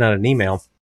had to send out an email.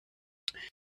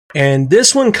 And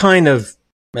this one kind of,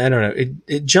 I don't know,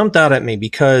 it jumped out at me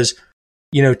because,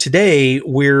 today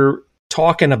we're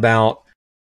talking about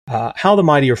how the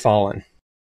mighty are fallen.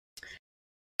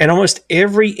 And almost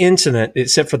every incident,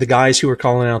 except for the guys who were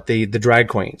calling out the drag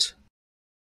queens,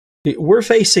 we're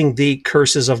facing the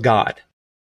curses of God.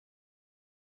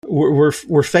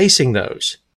 We're facing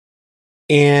those.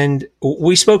 And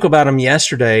we spoke about them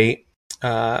yesterday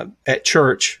at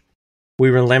church.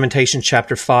 We were in Lamentations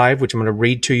chapter 5, which I'm going to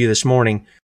read to you this morning.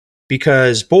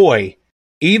 Because, boy,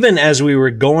 even as we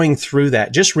were going through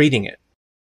that, just reading it,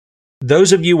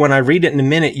 those of you, when I read it in a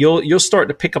minute, you'll start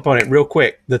to pick up on it real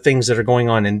quick, the things that are going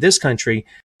on in this country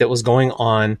that was going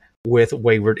on with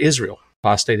wayward Israel,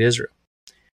 apostate Israel.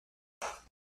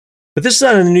 But this is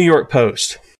out of the New York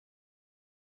Post.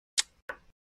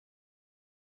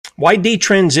 Why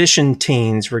detransition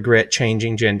teens regret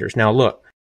changing genders. Now, look,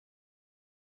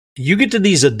 you get to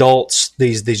these adults,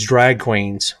 these drag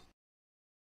queens,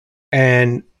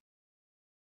 and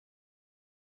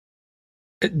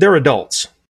they're adults.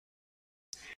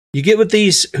 You get with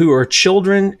these who are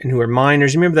children and who are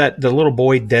minors. You remember that the little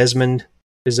boy Desmond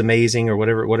is amazing, or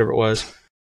whatever it was.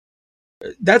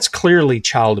 That's clearly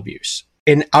child abuse.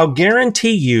 And I'll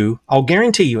guarantee you,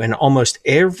 and almost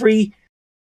every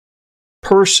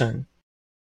person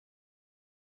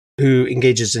who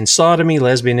engages in sodomy,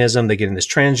 lesbianism, they get in this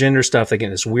transgender stuff, they get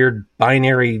in this weird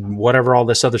binary, whatever all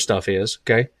this other stuff is,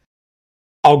 okay?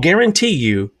 I'll guarantee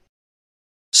you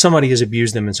somebody has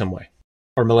abused them in some way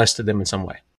or molested them in some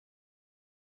way.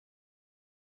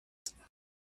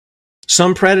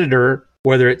 Some predator,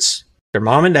 whether it's their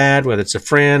mom and dad, whether it's a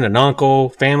friend, an uncle,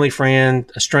 family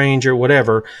friend, a stranger,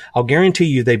 whatever, I'll guarantee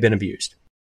you they've been abused.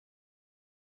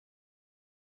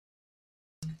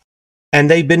 And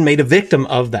they've been made a victim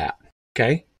of that,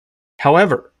 okay?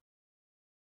 However,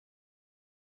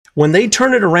 when they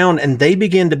turn it around and they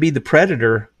begin to be the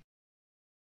predator,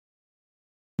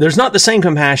 there's not the same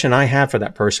compassion I have for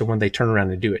that person when they turn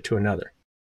around and do it to another.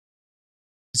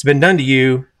 It's been done to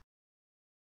you.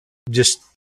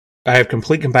 I have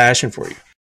complete compassion for you.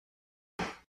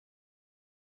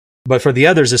 But for the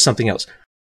others, it's something else.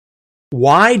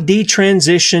 Why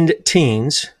detransitioned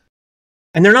teens?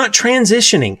 And they're not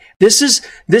transitioning. This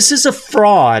is a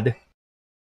fraud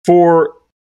for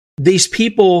these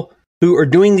people who are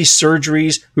doing these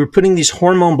surgeries, who are putting these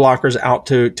hormone blockers out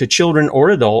to children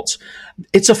or adults.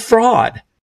 It's a fraud.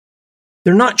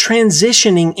 They're not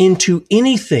transitioning into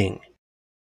anything.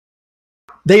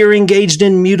 They are engaged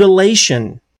in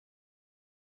mutilation.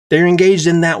 They're engaged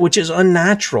in that which is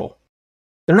unnatural.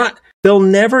 They'll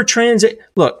never transit.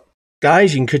 Look,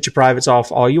 guys, you can cut your privates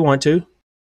off all you want to,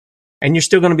 and you're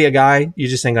still going to be a guy. You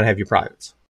just ain't going to have your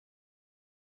privates.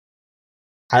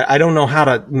 I don't know how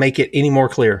to make it any more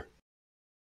clear.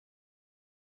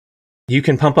 You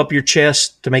can pump up your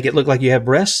chest to make it look like you have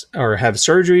breasts or have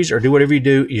surgeries or do whatever you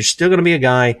do. You're still going to be a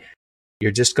guy.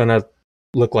 You're just going to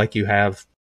look like you have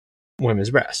women's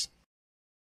breasts.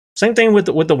 Same thing with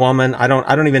the woman. I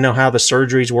don't even know how the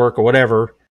surgeries work or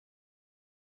whatever,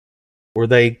 where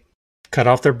they cut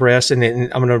off their breasts. And I'm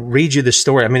going to read you the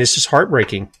story. I mean, it's just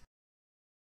heartbreaking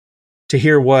to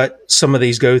hear what some of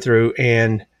these go through.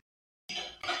 And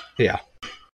yeah.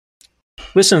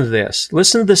 Listen to this.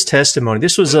 Listen to this testimony.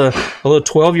 This was a little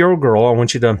 12-year-old girl. I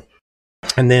want you to,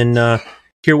 and then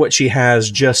hear what she has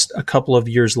just a couple of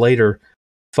years later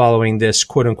following this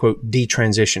quote-unquote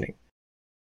detransitioning.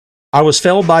 I was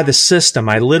felled by the system.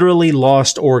 I literally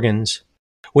lost organs.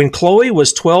 When Chloe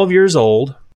was 12 years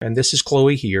old, and this is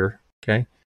Chloe here, okay,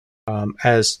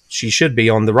 as she should be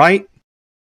on the right,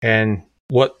 and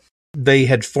what they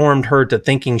had formed her to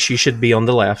thinking she should be on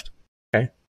the left, okay.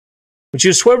 When she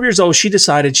was 12 years old, she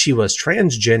decided she was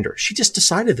transgender. She just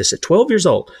decided this at 12 years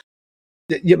old.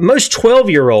 Most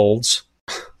 12-year-olds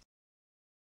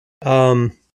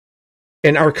in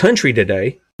our country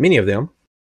today, many of them,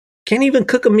 can't even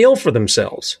cook a meal for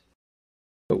themselves.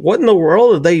 But what in the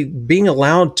world are they being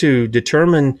allowed to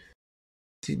determine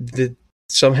that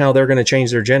somehow they're going to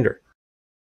change their gender?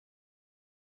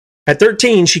 At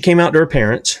 13, she came out to her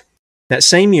parents. That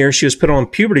same year, she was put on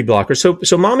puberty blockers.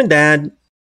 So mom and dad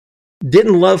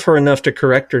didn't love her enough to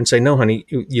correct her and say, no, honey,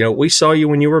 we saw you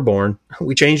when you were born.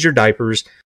 We changed your diapers.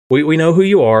 We know who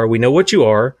you are. We know what you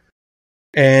are.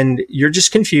 And you're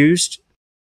just confused.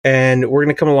 And we're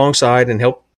going to come alongside and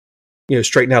help,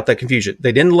 straighten out that confusion.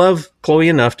 They didn't love Chloe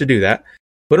enough to do that.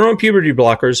 Put her on puberty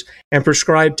blockers and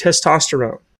prescribed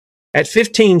testosterone. At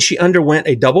 15, she underwent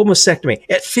a double mastectomy.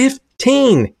 At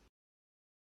 15!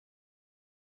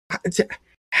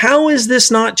 How is this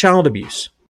not child abuse?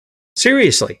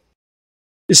 Seriously.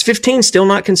 Is 15 still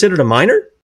not considered a minor?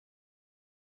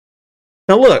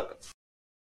 Now look,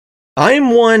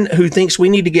 I'm one who thinks we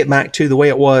need to get back to the way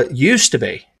it used to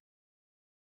be.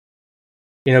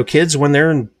 Kids, when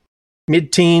they're in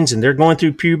mid-teens and they're going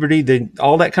through puberty,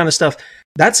 all that kind of stuff,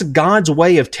 that's God's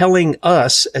way of telling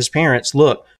us as parents,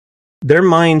 look, their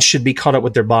minds should be caught up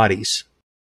with their bodies.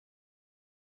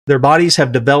 Their bodies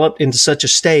have developed into such a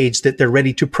stage that they're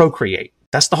ready to procreate.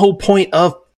 That's the whole point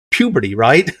of puberty,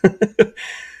 right?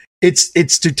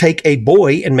 It's to take a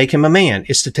boy and make him a man.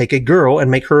 It's to take a girl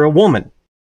and make her a woman.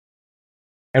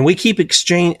 And we keep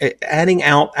adding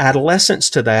out adolescence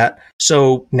to that.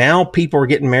 So now people are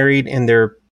getting married in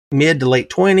their mid to late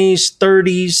 20s,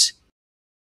 30s,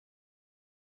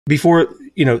 before,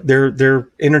 they're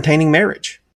entertaining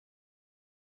marriage.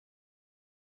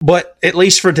 But at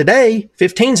least for today,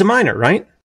 15's a minor, right?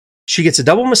 She gets a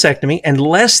double mastectomy, and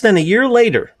less than a year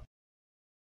later,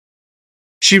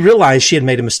 she realized she had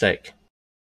made a mistake.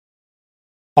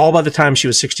 All by the time she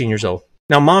was 16 years old.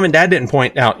 Now, mom and dad didn't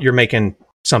point out, you're making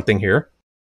something here.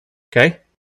 Okay?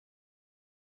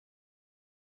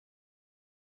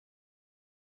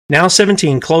 Now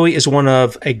 17, Chloe is one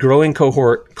of a growing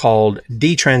cohort called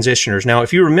detransitioners. Now,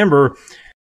 if you remember, a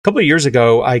couple of years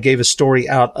ago, I gave a story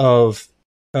out of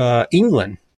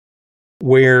England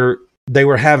where they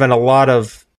were having a lot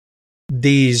of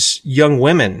these young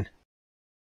women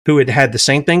who had had the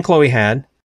same thing Chloe had,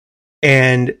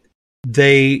 and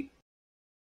they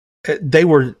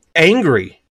were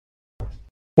angry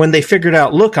when they figured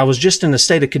out, look, I was just in a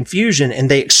state of confusion, and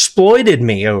they exploited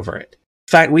me over it.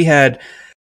 In fact, we had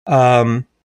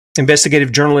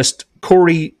investigative journalist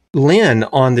Corey Lynn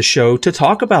on the show to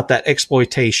talk about that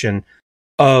exploitation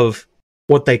of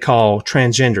what they call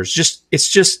transgenders. It's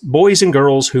just boys and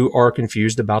girls who are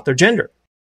confused about their gender.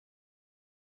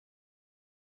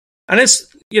 And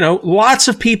it's, lots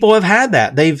of people have had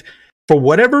that. They've, for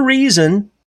whatever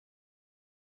reason,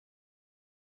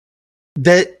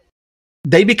 that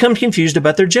they become confused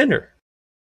about their gender.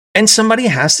 And somebody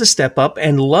has to step up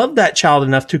and love that child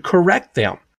enough to correct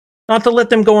them, not to let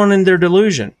them go on in their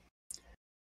delusion.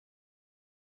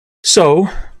 So,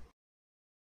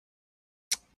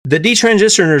 the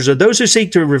detransitioners are those who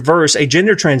seek to reverse a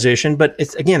gender transition, but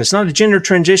it's not a gender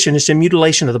transition, it's a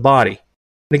mutilation of the body.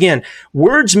 And again,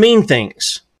 words mean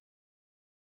things.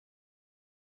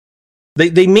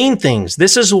 They mean things.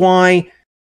 This is why,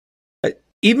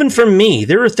 even for me,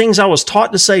 there are things I was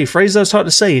taught to say, phrases I was taught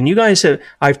to say, and you guys have,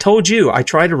 I've told you, I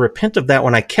try to repent of that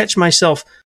when I catch myself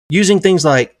using things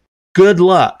like good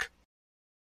luck.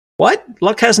 What?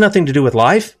 Luck has nothing to do with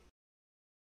life.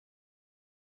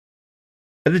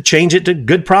 I had to change it to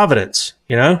good providence,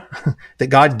 that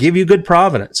God give you good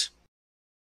providence.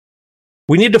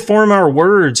 We need to form our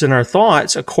words and our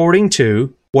thoughts according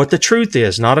to what the truth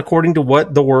is, not according to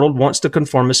what the world wants to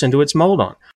conform us into its mold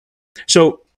on.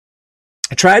 So,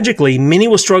 tragically, many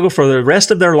will struggle for the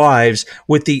rest of their lives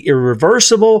with the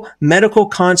irreversible medical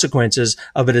consequences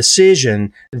of a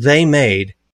decision they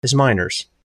made as minors.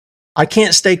 I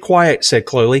can't stay quiet, said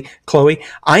Chloe.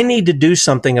 I need to do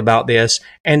something about this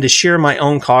and to share my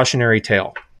own cautionary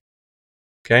tale.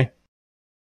 Okay?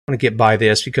 I'm going to get by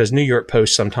this because New York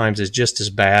Post sometimes is just as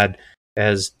bad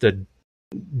as the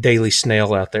Daily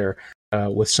Snail out there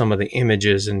with some of the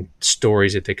images and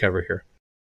stories that they cover here.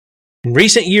 In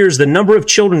recent years, the number of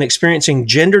children experiencing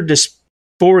gender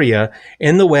dysphoria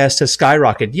in the West has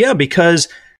skyrocketed. Yeah, because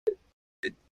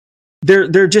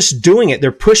they're just doing it.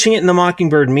 They're pushing it in the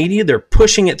Mockingbird media. They're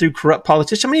pushing it through corrupt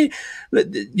politicians. I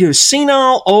mean,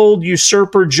 senile, old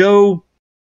usurper Joe,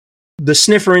 the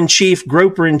sniffer-in-chief,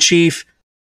 groper-in-chief,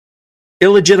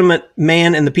 illegitimate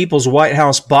man in the people's White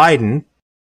House, Biden,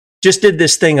 just did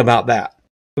this thing about that,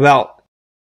 about,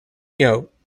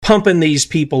 pumping these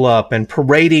people up and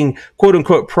parading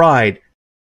quote-unquote pride.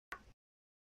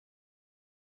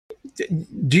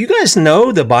 Do you guys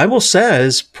know the Bible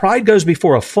says pride goes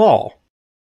before a fall?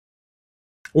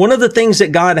 One of the things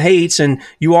that God hates, and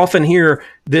you often hear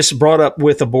this brought up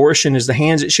with abortion, is the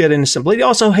hands that shed innocent blood. He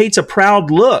also hates a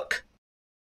proud look.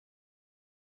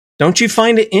 Don't you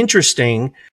find it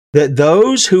interesting that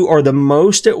those who are the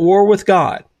most at war with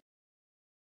God,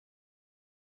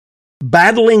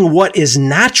 battling what is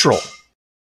natural,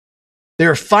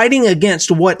 they're fighting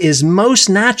against what is most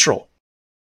natural,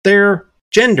 their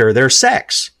gender, their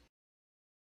sex.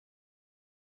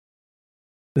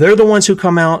 They're the ones who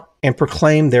come out and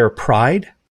proclaim their pride.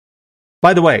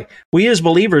 By the way, we as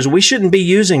believers, we shouldn't be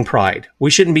using pride.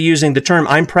 We shouldn't be using the term,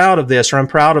 I'm proud of this, or I'm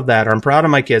proud of that, or I'm proud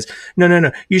of my kids.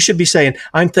 No. You should be saying,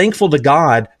 I'm thankful to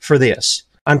God for this.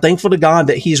 I'm thankful to God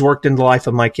that He's worked in the life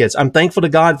of my kids. I'm thankful to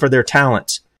God for their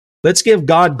talents. Let's give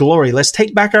God glory. Let's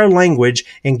take back our language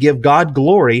and give God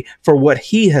glory for what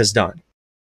He has done.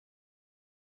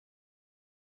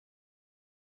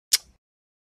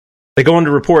 They go on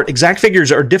to report, exact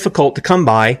figures are difficult to come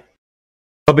by,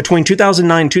 but between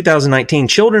 2009 and 2019,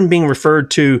 children being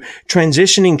referred to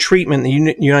transitioning treatment in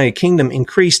the United Kingdom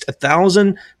increased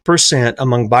 1,000%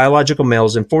 among biological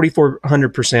males and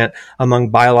 4,400% among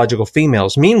biological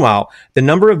females. Meanwhile, the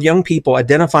number of young people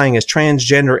identifying as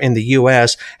transgender in the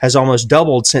U.S. has almost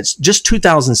doubled since just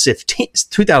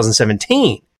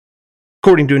 2017,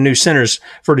 according to a new Centers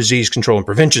for Disease Control and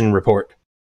Prevention report.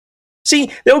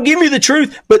 See, they'll give you the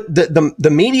truth, but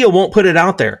the media won't put it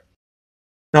out there.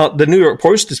 Now, the New York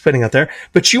Post is putting out there,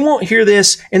 but you won't hear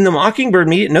this in the Mockingbird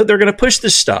media. No, they're going to push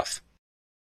this stuff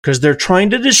because they're trying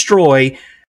to destroy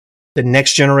the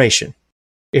next generation.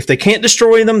 If they can't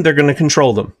destroy them, they're going to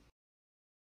control them.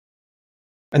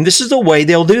 And this is the way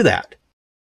they'll do that.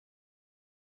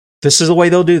 This is the way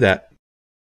they'll do that.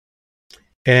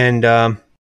 And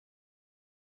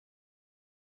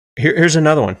here's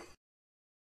another one.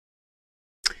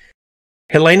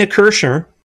 Helena Kirshner,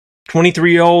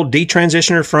 23-year-old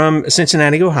detransitioner from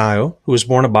Cincinnati, Ohio, who was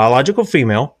born a biological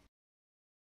female.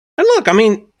 And look, I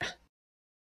mean,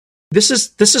 this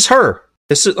is her.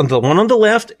 This is the one on the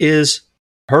left is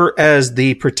her as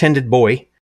the pretended boy.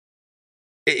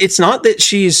 It's not that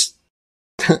she's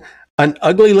an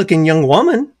ugly-looking young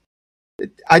woman.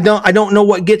 I don't know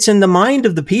what gets in the mind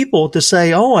of the people to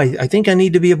say, "Oh, I think I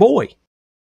need to be a boy."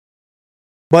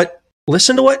 But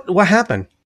listen to what happened.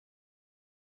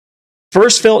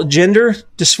 First felt gender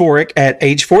dysphoric at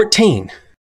age 14.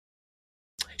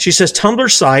 She says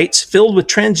Tumblr sites filled with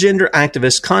transgender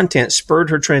activist content spurred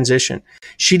her transition.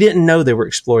 She didn't know they were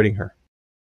exploiting her.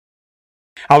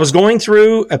 I was going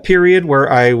through a period where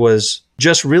I was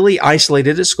just really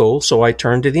isolated at school, so I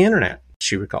turned to the internet,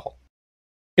 she recalled.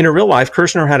 In her real life,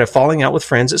 Kirshner had a falling out with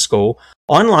friends at school.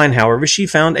 Online, however, she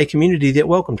found a community that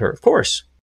welcomed her, of course.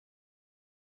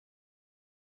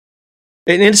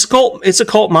 And it's a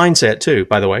cult mindset too,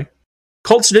 by the way.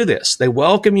 Cults do this. They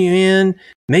welcome you in,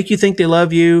 make you think they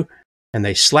love you, and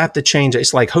they slap the chains.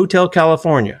 It's like Hotel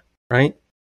California, right?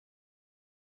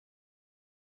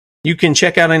 You can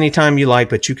check out anytime you like,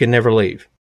 but you can never leave.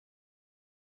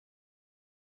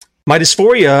 My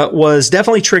dysphoria was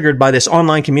definitely triggered by this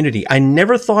online community. I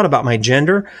never thought about my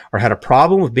gender or had a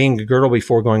problem with being a girl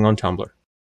before going on Tumblr.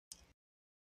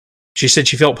 She said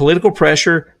she felt political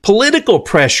pressure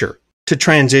to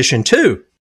transition too.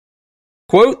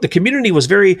 Quote, the community was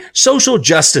very social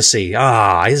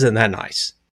justice-y. Isn't that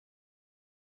nice?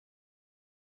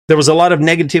 There was a lot of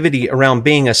negativity around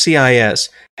being a CIS,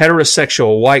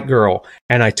 heterosexual white girl,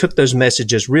 and I took those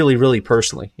messages really, really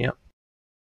personally. Yeah.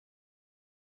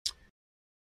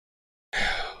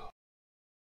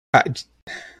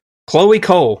 Chloe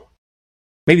Cole.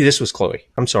 Maybe this was Chloe.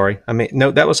 I'm sorry. No,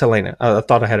 that was Helena. I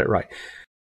thought I had it right.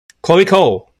 Chloe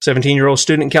Cole, 17-year-old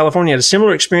student in California, had a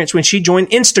similar experience when she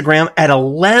joined Instagram at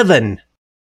 11.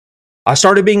 I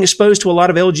started being exposed to a lot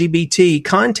of LGBT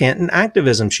content and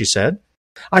activism, she said.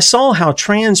 I saw how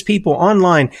trans people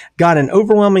online got an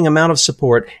overwhelming amount of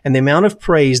support, and the amount of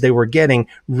praise they were getting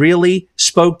really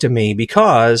spoke to me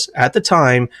because, at the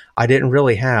time, I didn't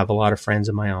really have a lot of friends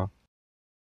of my own.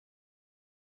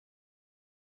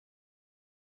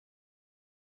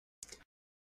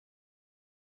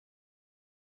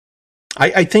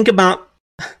 I think about,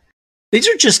 these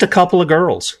are just a couple of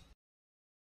girls.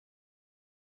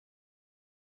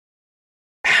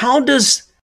 How do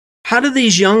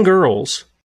these young girls,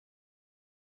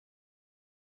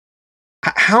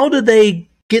 how do they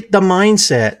get the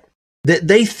mindset that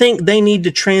they think they need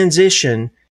to transition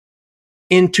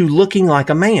into looking like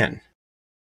a man?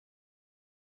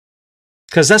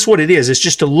 Because that's what it is. It's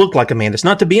just to look like a man. It's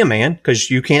not to be a man, because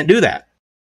you can't do that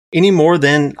any more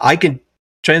than I can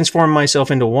transform myself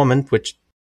into a woman, which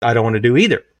I don't want to do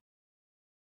either.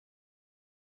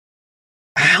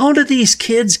 How do these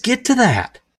kids get to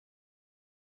that?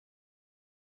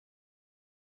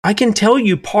 I can tell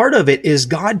you part of it is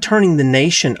God turning the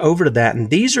nation over to that, and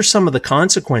these are some of the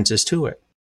consequences to it.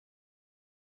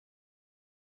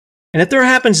 And if there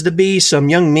happens to be some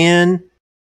young men,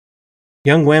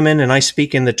 young women, and I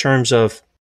speak in the terms of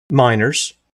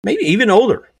minors, maybe even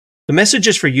older, the message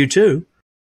is for you too.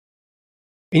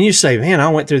 And you say, man, I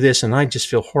went through this and I just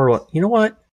feel horrible. You know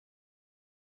what?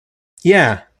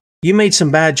 Yeah, you made some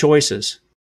bad choices.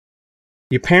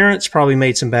 Your parents probably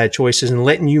made some bad choices in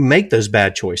letting you make those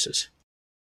bad choices.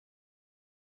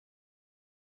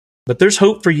 But there's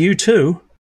hope for you too.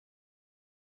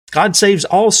 God saves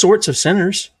all sorts of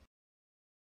sinners.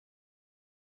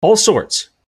 All sorts.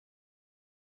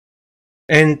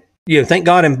 And, thank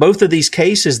God in both of these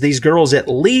cases, these girls at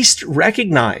least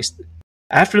recognized,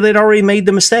 after they'd already made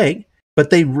the mistake, but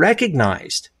they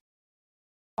recognized,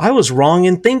 I was wrong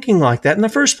in thinking like that in the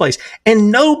first place.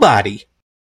 And nobody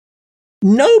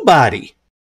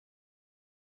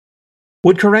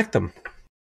would correct them.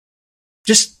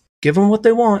 Just give them what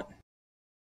they want.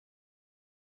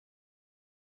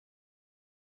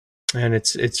 And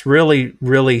it's really,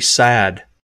 really sad.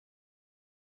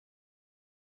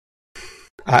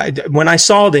 When I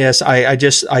saw this,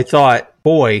 I thought,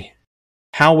 boy,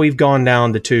 how we've gone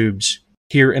down the tubes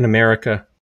here in America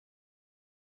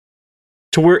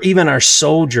to where even our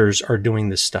soldiers are doing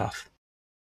this stuff.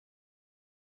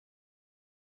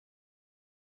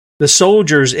 The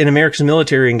soldiers in America's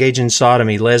military engage in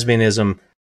sodomy, lesbianism,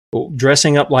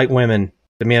 dressing up like women.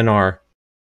 The men are.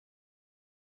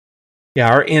 Yeah,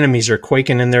 our enemies are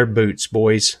quaking in their boots,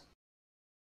 boys.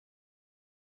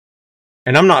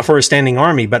 And I'm not for a standing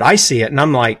army, but I see it, and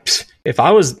I'm like, if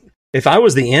I was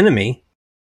the enemy,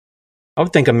 I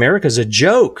would think America's a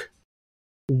joke.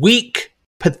 Weak,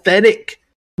 pathetic,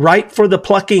 ripe for the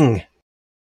plucking.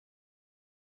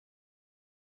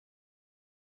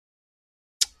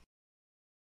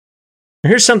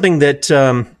 Here's something that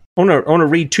I want to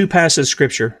read two passages of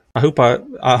scripture. I hope I'm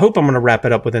going to wrap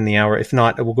it up within the hour. If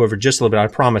not, we'll go over just a little bit. I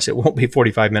promise it won't be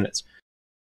 45 minutes.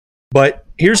 But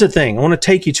here's the thing. I want to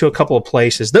take you to a couple of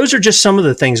places. Those are just some of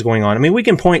the things going on. I mean, we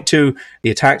can point to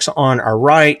the attacks on our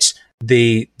rights,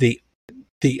 the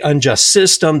unjust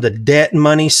system, the debt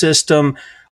money system.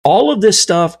 All of this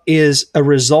stuff is a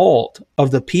result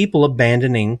of the people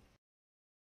abandoning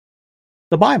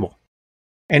the Bible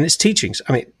and its teachings.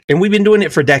 I mean, and we've been doing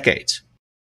it for decades.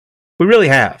 We really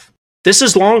have. This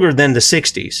is longer than the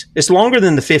 60s. It's longer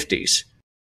than the 50s.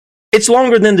 It's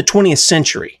longer than the 20th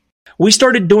century. We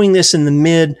started doing this in the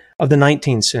mid of the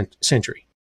 19th century.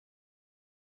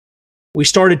 We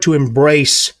started to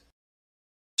embrace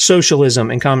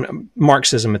socialism and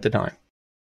Marxism at the time.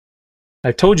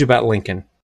 I've told you about Lincoln.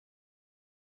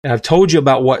 And I've told you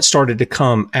about what started to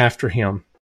come after him.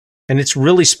 And it's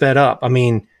really sped up. I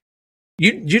mean,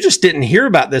 you just didn't hear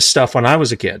about this stuff when I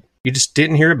was a kid. You just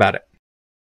didn't hear about it.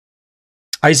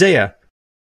 Isaiah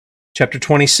chapter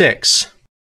 26.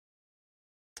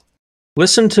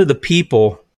 Listen to the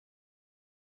people,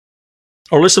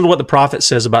 or listen to what the prophet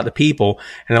says about the people.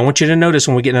 And I want you to notice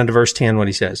when we get into verse 10 what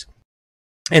he says.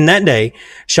 In that day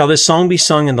shall this song be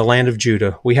sung in the land of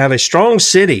Judah. We have a strong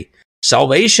city.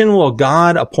 Salvation will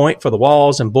God appoint for the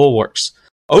walls and bulwarks.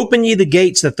 Open ye the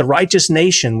gates, that the righteous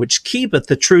nation which keepeth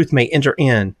the truth may enter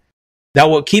in. Thou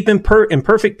wilt keep in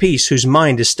perfect peace, whose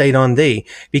mind is stayed on thee,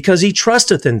 because he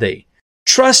trusteth in thee.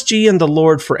 Trust ye in the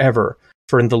Lord forever,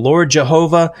 for in the Lord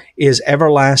Jehovah is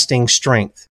everlasting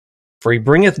strength. For he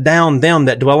bringeth down them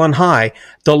that dwell on high,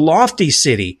 the lofty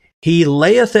city, He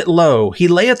layeth it low. He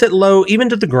layeth it low even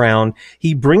to the ground.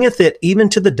 He bringeth it even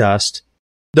to the dust.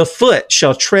 The foot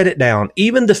shall tread it down,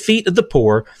 even the feet of the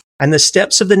poor, and the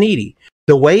steps of the needy.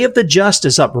 The way of the just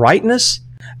is uprightness.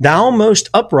 Thou most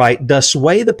upright dost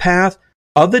sway the path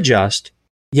of the just.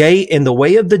 Yea, in the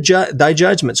way of thy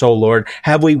judgments, O Lord,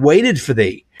 have we waited for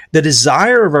thee. The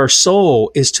desire of our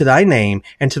soul is to thy name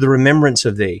and to the remembrance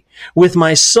of thee. With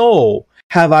my soul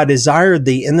have I desired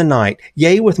thee in the night.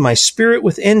 Yea, with my spirit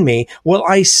within me will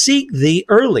I seek thee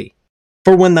early.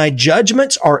 For when thy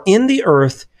judgments are in the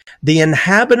earth, the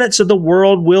inhabitants of the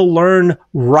world will learn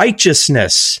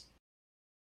righteousness.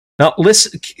 Now,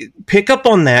 listen, pick up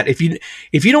on that. If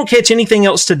you don't catch anything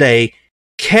else today,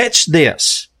 catch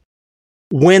this.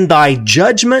 When thy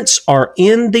judgments are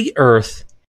in the earth,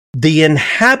 the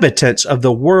inhabitants of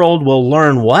the world will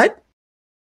learn what?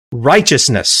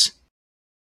 Righteousness.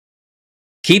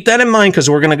 Keep that in mind, because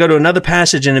we're going to go to another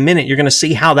passage in a minute. You're going to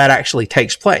see how that actually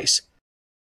takes place.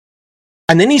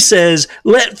 And then he says,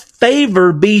 let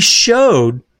favor be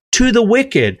showed to the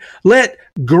wicked. Let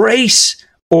grace,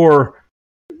 or,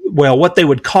 well, what they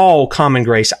would call common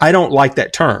grace. I don't like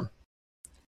that term.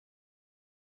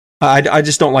 I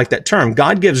just don't like that term.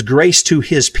 God gives grace to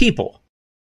his people.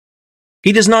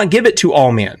 He does not give it to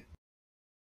all men.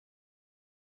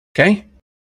 Okay?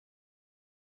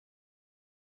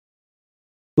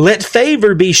 Let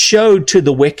favor be showed to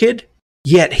the wicked,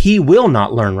 yet he will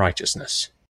not learn righteousness.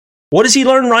 What does he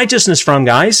learn righteousness from,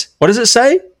 guys? What does it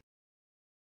say?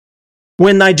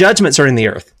 When thy judgments are in the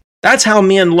earth. That's how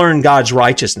men learn God's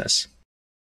righteousness.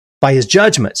 By his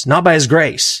judgments, not by his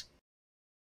grace.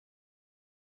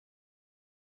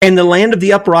 In the land of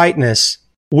the uprightness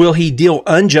will he deal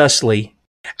unjustly,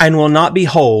 and will not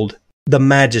behold the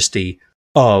majesty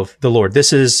of the Lord.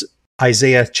 This is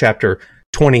Isaiah chapter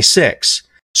 26.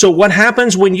 So what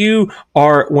happens when you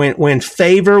are, when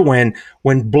favor, when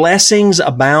blessings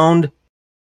abound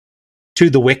to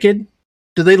the wicked?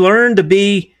 Do they learn to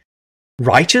be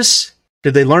righteous?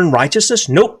 Did they learn righteousness?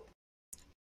 Nope.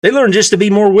 They learn just to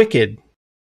be more wicked.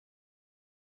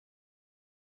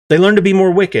 They learn to be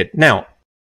more wicked. Now,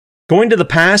 going to the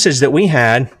passage that we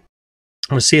had, I'm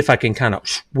going to see if I can kind of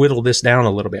whittle this down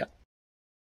a little bit.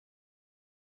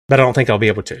 But I don't think I'll be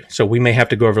able to. So we may have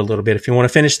to go over a little bit. If you want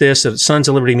to finish this, at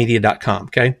sonsoflibertymedia.com,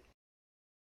 okay?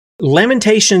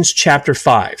 Lamentations chapter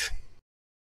 5.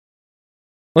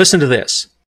 Listen to this.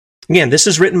 Again, this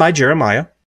is written by Jeremiah.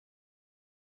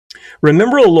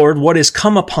 Remember, O Lord, what is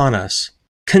come upon us.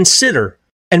 Consider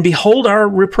and behold our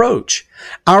reproach,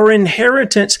 our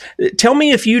inheritance. Tell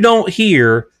me if you don't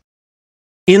hear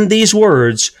in these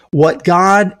words what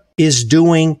God is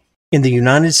doing in the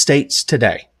United States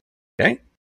today. Okay?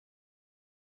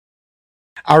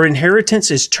 Our inheritance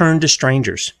is turned to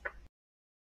strangers.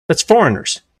 That's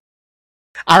foreigners.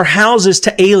 Our houses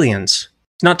to aliens.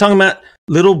 He's not talking about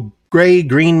little gray,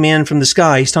 green men from the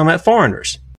sky. He's talking about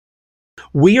foreigners.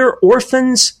 We are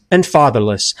orphans and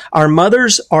fatherless. Our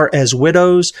mothers are as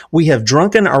widows. We have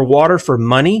drunken our water for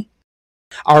money.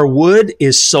 Our wood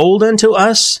is sold unto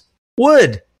us.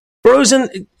 Wood grows on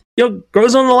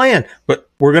the land, but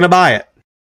we're going to buy it.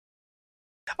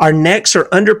 Our necks are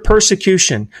under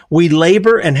persecution. We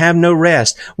labor and have no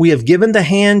rest. We have given the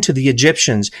hand to the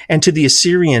Egyptians and to the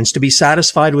Assyrians to be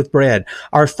satisfied with bread.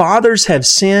 Our fathers have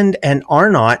sinned and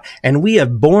are not, and we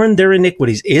have borne their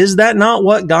iniquities. Is that not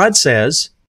what God says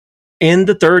in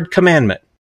the third commandment?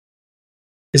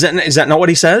 Is that not what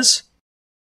he says?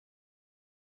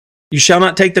 You shall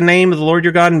not take the name of the Lord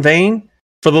your God in vain,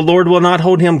 for the Lord will not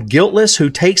hold him guiltless who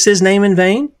takes his name in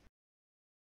vain.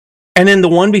 And in the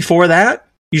one before that,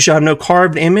 you shall have no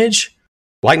carved image,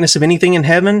 likeness of anything in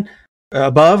heaven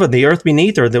above, or the earth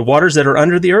beneath, or the waters that are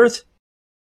under the earth.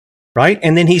 Right?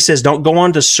 And then he says, don't go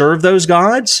on to serve those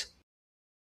gods.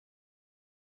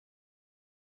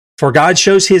 For God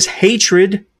shows his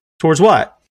hatred towards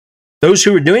what? Those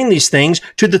who are doing these things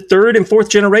to the third and fourth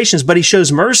generations, but he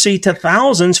shows mercy to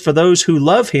thousands for those who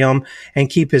love him and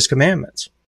keep his commandments.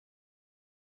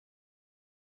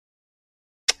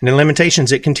 And in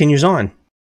Lamentations, it continues on.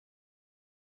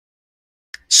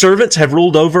 Servants have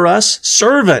ruled over us.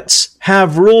 Servants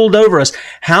have ruled over us.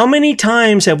 How many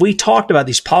times have we talked about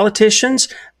these politicians,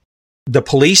 the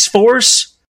police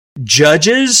force,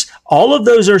 judges? All of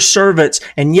those are servants,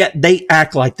 and yet they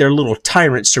act like they're little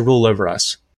tyrants to rule over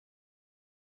us.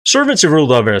 Servants have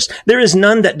ruled over us. There is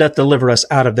none that doth deliver us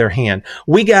out of their hand.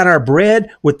 We got our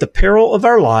bread with the peril of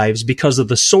our lives because of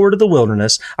the sword of the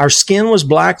wilderness. Our skin was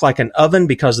black like an oven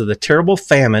because of the terrible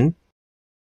famine.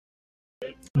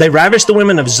 They ravished the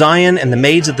women of Zion and the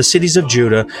maids of the cities of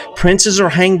Judah. Princes are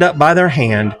hanged up by their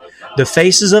hand. The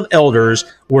faces of elders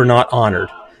were not honored.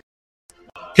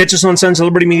 Catch us on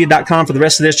sonsoflibertymedia.com for the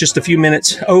rest of this. Just a few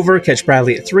minutes over. Catch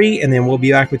Bradley at 3, and then we'll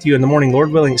be back with you in the morning,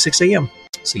 Lord willing, at 6 a.m.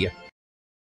 See ya.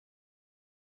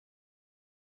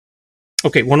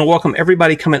 Okay, want to welcome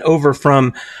everybody coming over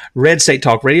from Red State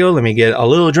Talk Radio. Let me get a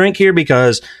little drink here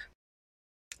because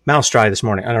mouth's dry this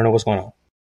morning. I don't know what's going on.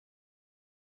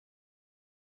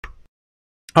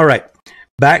 All right,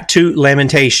 back to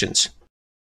Lamentations.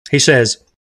 He says,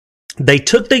 they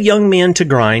took the young men to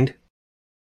grind,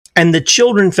 and the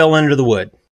children fell under the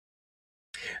wood.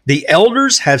 The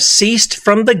elders have ceased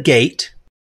from the gate.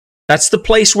 That's the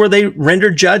place where they render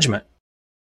judgment.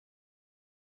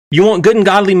 You want good and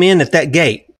godly men at that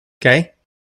gate, okay?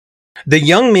 The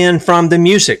young men from the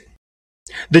music.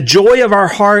 The joy of our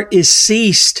heart is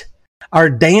ceased. Our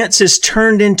dance is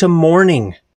turned into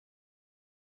mourning.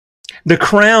 The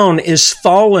crown is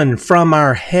fallen from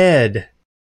our head.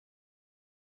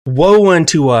 Woe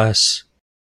unto us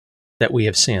that we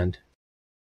have sinned.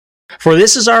 For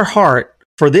this is our heart,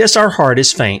 for this our heart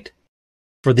is faint.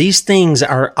 For these things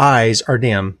our eyes are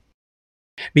dim.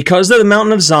 Because of the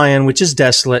mountain of Zion, which is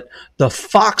desolate, the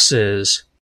foxes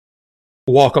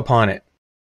walk upon it.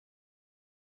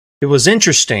 It was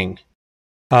interesting.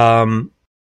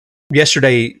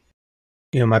 Yesterday,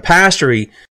 my pastor, he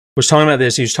was talking about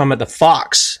this. He was talking about the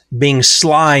fox being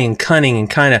sly and cunning and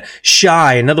kind of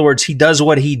shy. In other words, he does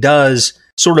what he does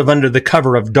sort of under the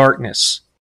cover of darkness.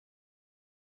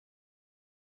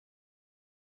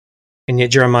 And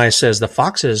yet Jeremiah says the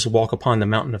foxes walk upon the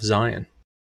mountain of Zion.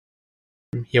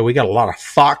 Yeah, we got a lot of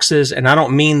foxes, and I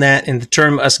don't mean that in the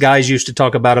term us guys used to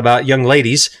talk about young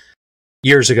ladies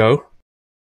years ago.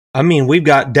 I mean, we've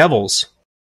got devils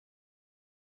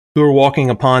who are walking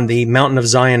upon the mountain of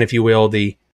Zion, if you will,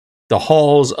 the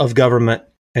halls of government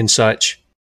and such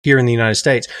here in the United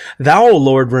States. Thou, O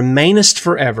Lord, remainest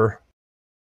forever.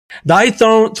 Thy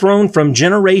throne from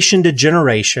generation to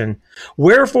generation.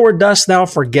 Wherefore dost thou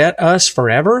forget us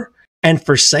forever and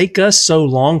forsake us so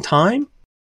long time?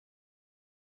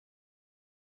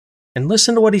 And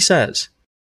listen to what he says.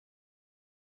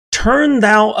 Turn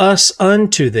thou us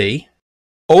unto thee,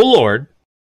 O Lord.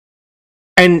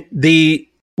 And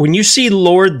when you see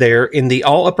Lord there in the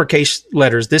all uppercase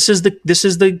letters, this is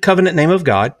the covenant name of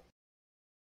God.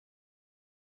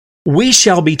 We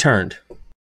shall be turned.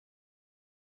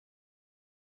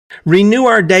 Renew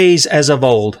our days as of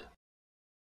old.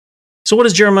 So what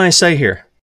does Jeremiah say here?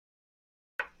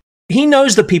 He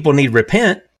knows the people need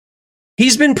repent.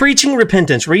 He's been preaching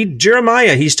repentance. Read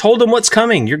Jeremiah. He's told them what's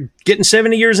coming. You're getting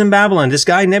 70 years in Babylon. This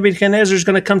guy Nebuchadnezzar is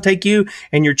going to come take you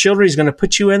and your children. He's going to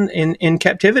put you in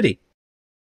captivity.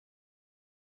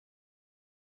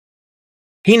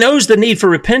 He knows the need for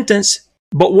repentance,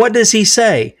 but what does he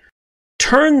say?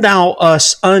 Turn thou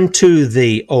us unto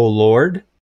thee, O Lord,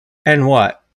 and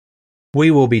what? We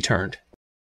will be turned.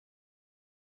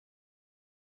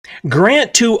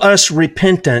 Grant to us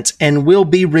repentance, and we'll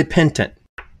be repentant.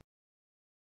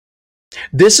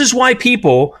 This is why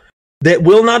people that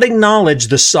will not acknowledge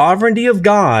the sovereignty of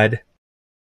God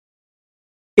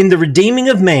in the redeeming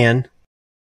of man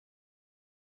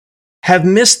have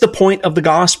missed the point of the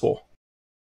gospel.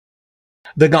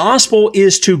 The gospel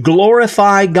is to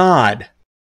glorify God.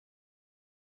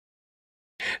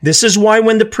 This is why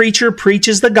when the preacher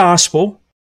preaches the gospel,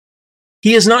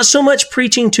 he is not so much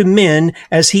preaching to men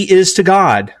as he is to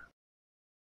God.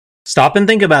 Stop and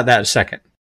think about that a second.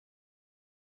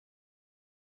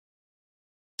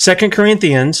 2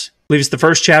 Corinthians, I believe it's the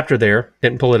first chapter there.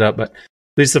 Didn't pull it up, but I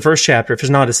believe it's the first chapter. If it's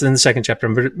not, it's in the second chapter.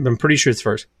 I'm pretty sure it's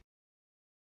first.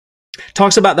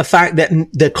 Talks about the fact that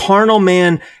the carnal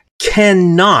man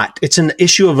cannot. It's an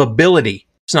issue of ability.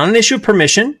 It's not an issue of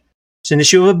permission. It's an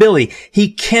issue of ability.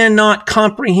 He cannot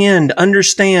comprehend,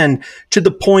 understand to the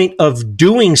point of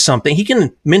doing something. He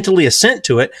can mentally assent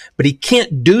to it, but he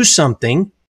can't do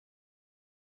something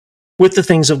with the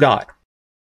things of God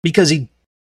because he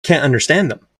can't understand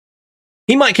them.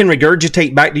 He can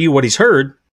regurgitate back to you what he's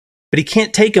heard, but he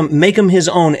can't take them, make them his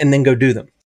own, and then go do them.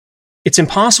 It's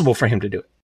impossible for him to do it.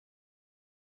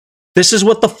 This is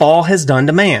what the fall has done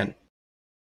to man.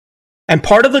 And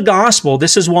part of the gospel,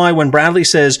 this is why when Bradley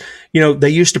says, they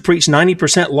used to preach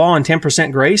 90% law and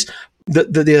 10% grace,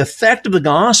 the effect of the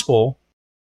gospel,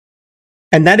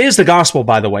 and that is the gospel,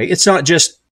 by the way, it's not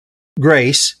just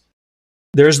grace.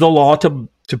 There's the law to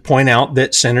point out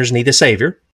that sinners need a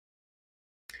savior.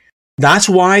 That's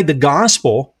why the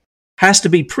gospel has to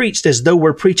be preached as though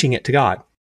we're preaching it to God.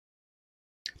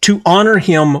 To honor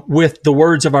him with the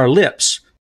words of our lips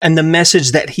and the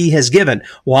message that he has given.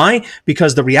 Why?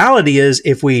 Because the reality is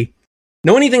if we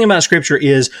know anything about Scripture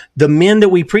is the men that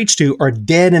we preach to are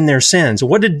dead in their sins.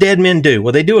 What did dead men do?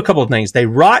 Well, they do a couple of things. They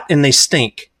rot and they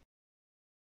stink.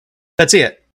 That's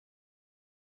it.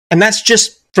 And that's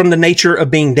just from the nature of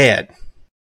being dead.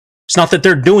 It's not that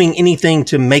they're doing anything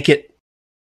to make it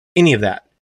any of that.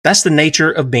 That's the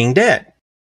nature of being dead.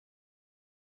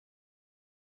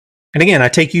 And again, I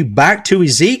take you back to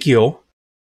Ezekiel,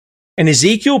 and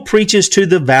Ezekiel preaches to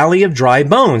the valley of dry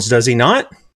bones, does he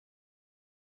not?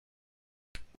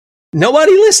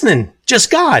 Nobody listening,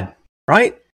 just God,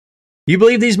 right? You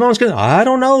believe these bones can? I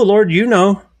don't know, Lord, you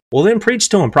know. Well, then preach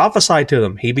to them, prophesy to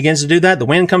them. He begins to do that. The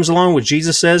wind comes along, which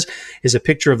Jesus says is a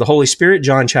picture of the Holy Spirit,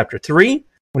 John chapter 3,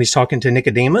 when he's talking to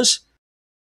Nicodemus.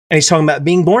 And he's talking about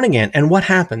being born again. And what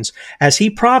happens? As he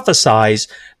prophesies,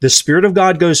 the Spirit of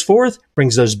God goes forth,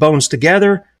 brings those bones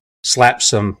together, slaps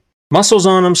some muscles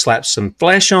on them, slaps some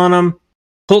flesh on them,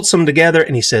 pulls them together,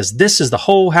 and he says, this is the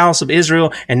whole house of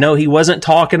Israel. And no, he wasn't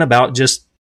talking about just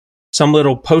some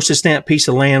little postage stamp piece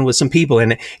of land with some people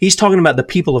in it. He's talking about the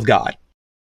people of God.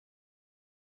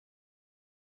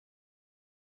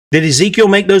 Did Ezekiel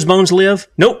make those bones live?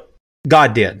 Nope,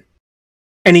 God did.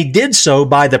 And he did so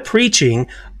by the preaching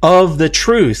of the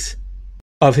truth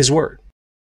of his word.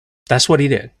 That's what he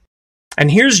did. And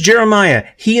here's Jeremiah.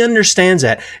 He understands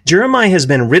that. Jeremiah has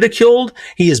been ridiculed.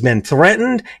 He has been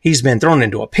threatened. He's been thrown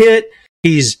into a pit.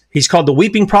 He's called the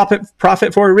weeping prophet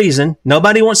for a reason.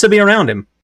 Nobody wants to be around him.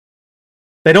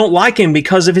 They don't like him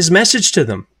because of his message to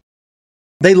them.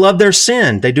 They love their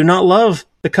sin. They do not love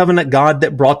the covenant God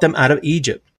that brought them out of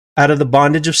Egypt, out of the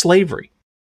bondage of slavery.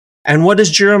 And what does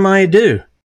Jeremiah do?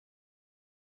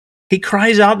 He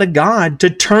cries out to God to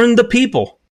turn the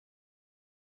people.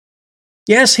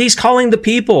 Yes, he's calling the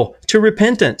people to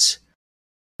repentance.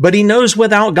 But he knows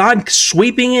without God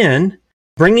sweeping in,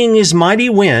 bringing his mighty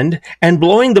wind, and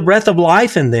blowing the breath of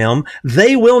life in them,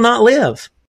 they will not live.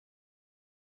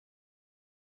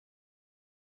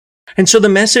 And so the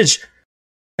message,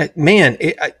 man,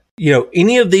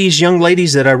 any of these young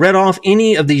ladies that I read off,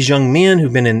 any of these young men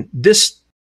who've been in this,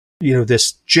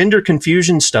 this gender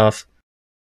confusion stuff,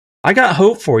 I got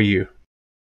hope for you.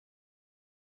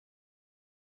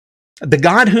 The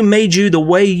God who made you the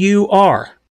way you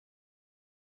are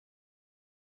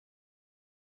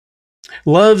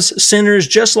loves sinners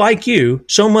just like you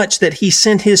so much that he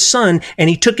sent his son, and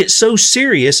he took it so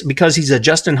serious because he's a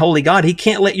just and holy God. He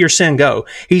can't let your sin go.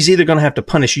 He's either going to have to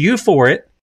punish you for it,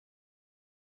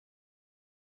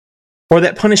 or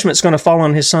that punishment's going to fall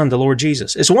on his son, the Lord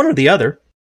Jesus. It's one or the other.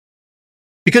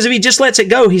 Because if he just lets it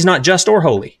go, he's not just or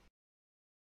holy.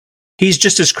 He's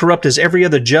just as corrupt as every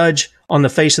other judge on the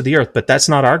face of the earth, but that's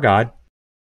not our God.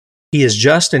 He is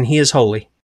just and he is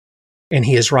holy, and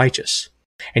he is righteous.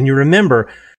 And you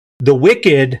remember, the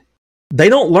wicked, they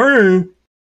don't learn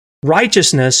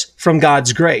righteousness from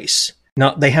God's grace.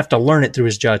 No, they have to learn it through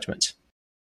his judgments.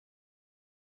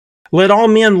 Let all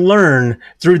men learn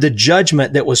through the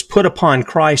judgment that was put upon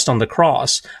Christ on the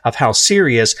cross of how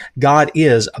serious God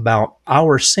is about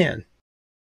our sin.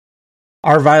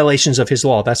 Our violations of his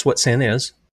law. That's what sin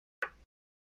is.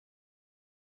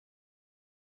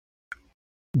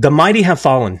 The mighty have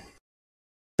fallen.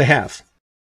 They have.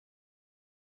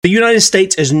 The United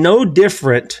States is no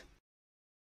different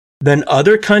than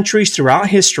other countries throughout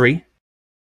history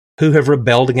who have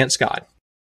rebelled against God.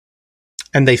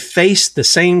 And they face the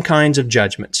same kinds of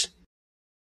judgments.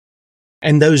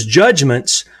 And those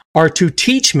judgments are to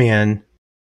teach men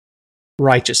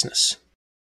righteousness.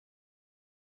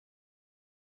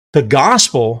 The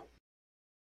gospel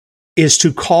is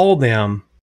to call them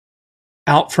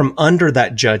out from under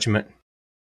that judgment,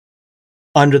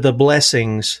 under the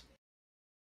blessings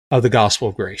of the gospel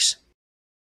of grace.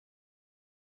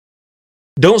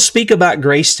 Don't speak about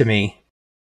grace to me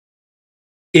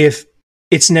if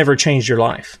it's never changed your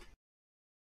life.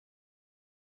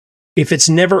 If it's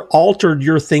never altered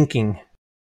your thinking,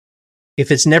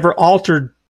 if it's never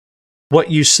altered what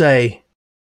you say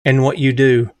and what you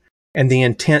do and the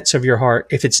intents of your heart,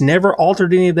 if it's never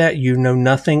altered any of that, you know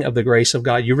nothing of the grace of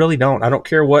God. You really don't. I don't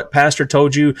care what pastor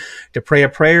told you to pray a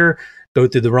prayer, go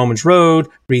through the Romans road,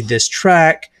 read this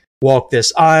tract, walk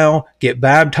this aisle, get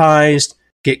baptized,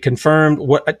 get confirmed.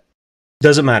 What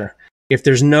doesn't matter. If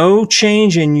there's no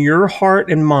change in your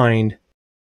heart and mind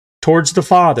towards the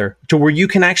Father, to where you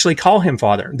can actually call him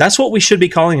Father, that's what we should be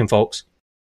calling him, folks.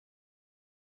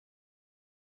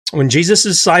 When Jesus'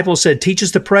 disciples said, teach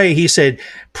us to pray, he said,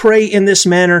 pray in this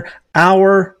manner,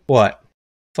 our what?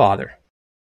 Father.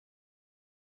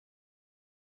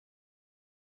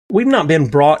 We've not been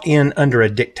brought in under a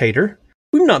dictator.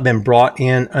 We've not been brought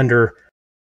in under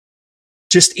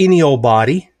just any old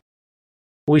body.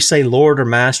 We say Lord or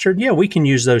Master. Yeah, we can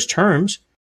use those terms.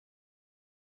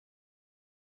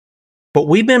 But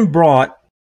we've been brought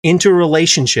into a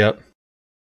relationship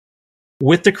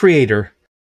with the Creator,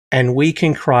 and we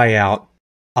can cry out,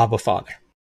 Abba, Father.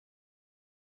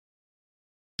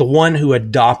 The one who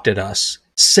adopted us,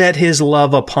 set his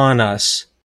love upon us,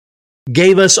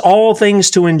 gave us all things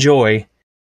to enjoy,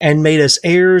 and made us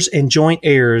heirs and joint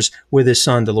heirs with his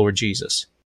Son, the Lord Jesus.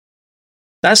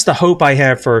 That's the hope I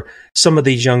have for some of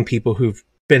these young people who've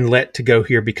been let to go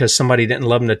here because somebody didn't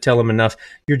love them to tell them enough.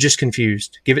 You're just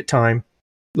confused. Give it time.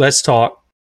 Let's talk.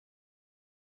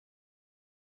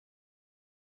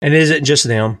 And it isn't just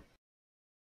them.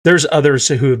 There's others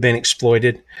who have been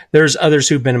exploited. There's others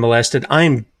who've been molested.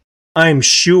 I'm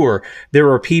sure there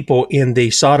are people in the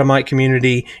sodomite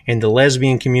community, in the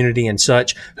lesbian community and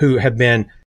such, who have been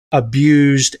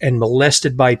abused and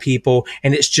molested by people.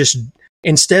 And it's just,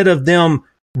 instead of them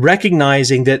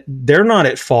recognizing that they're not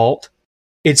at fault,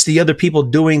 it's the other people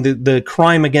doing the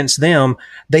crime against them,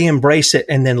 they embrace it,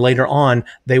 and then later on,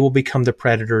 they will become the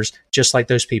predators, just like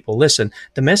those people. Listen,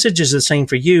 the message is the same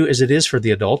for you as it is for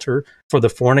the adulterer, for the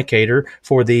fornicator,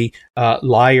 for the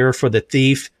liar, for the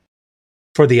thief,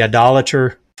 for the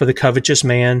idolater, for the covetous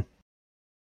man.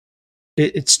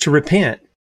 It's to repent.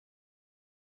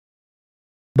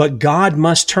 But God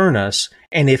must turn us,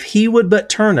 and if he would but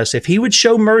turn us, if he would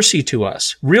show mercy to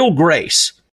us, real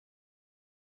grace,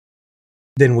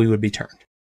 then we would be turned,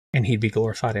 and he'd be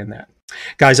glorified in that.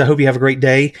 Guys, I hope you have a great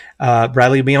day.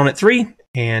 Bradley will be on at 3,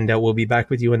 and we'll be back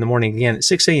with you in the morning again at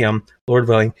 6 a.m. Lord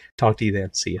willing. Talk to you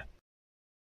then. See ya.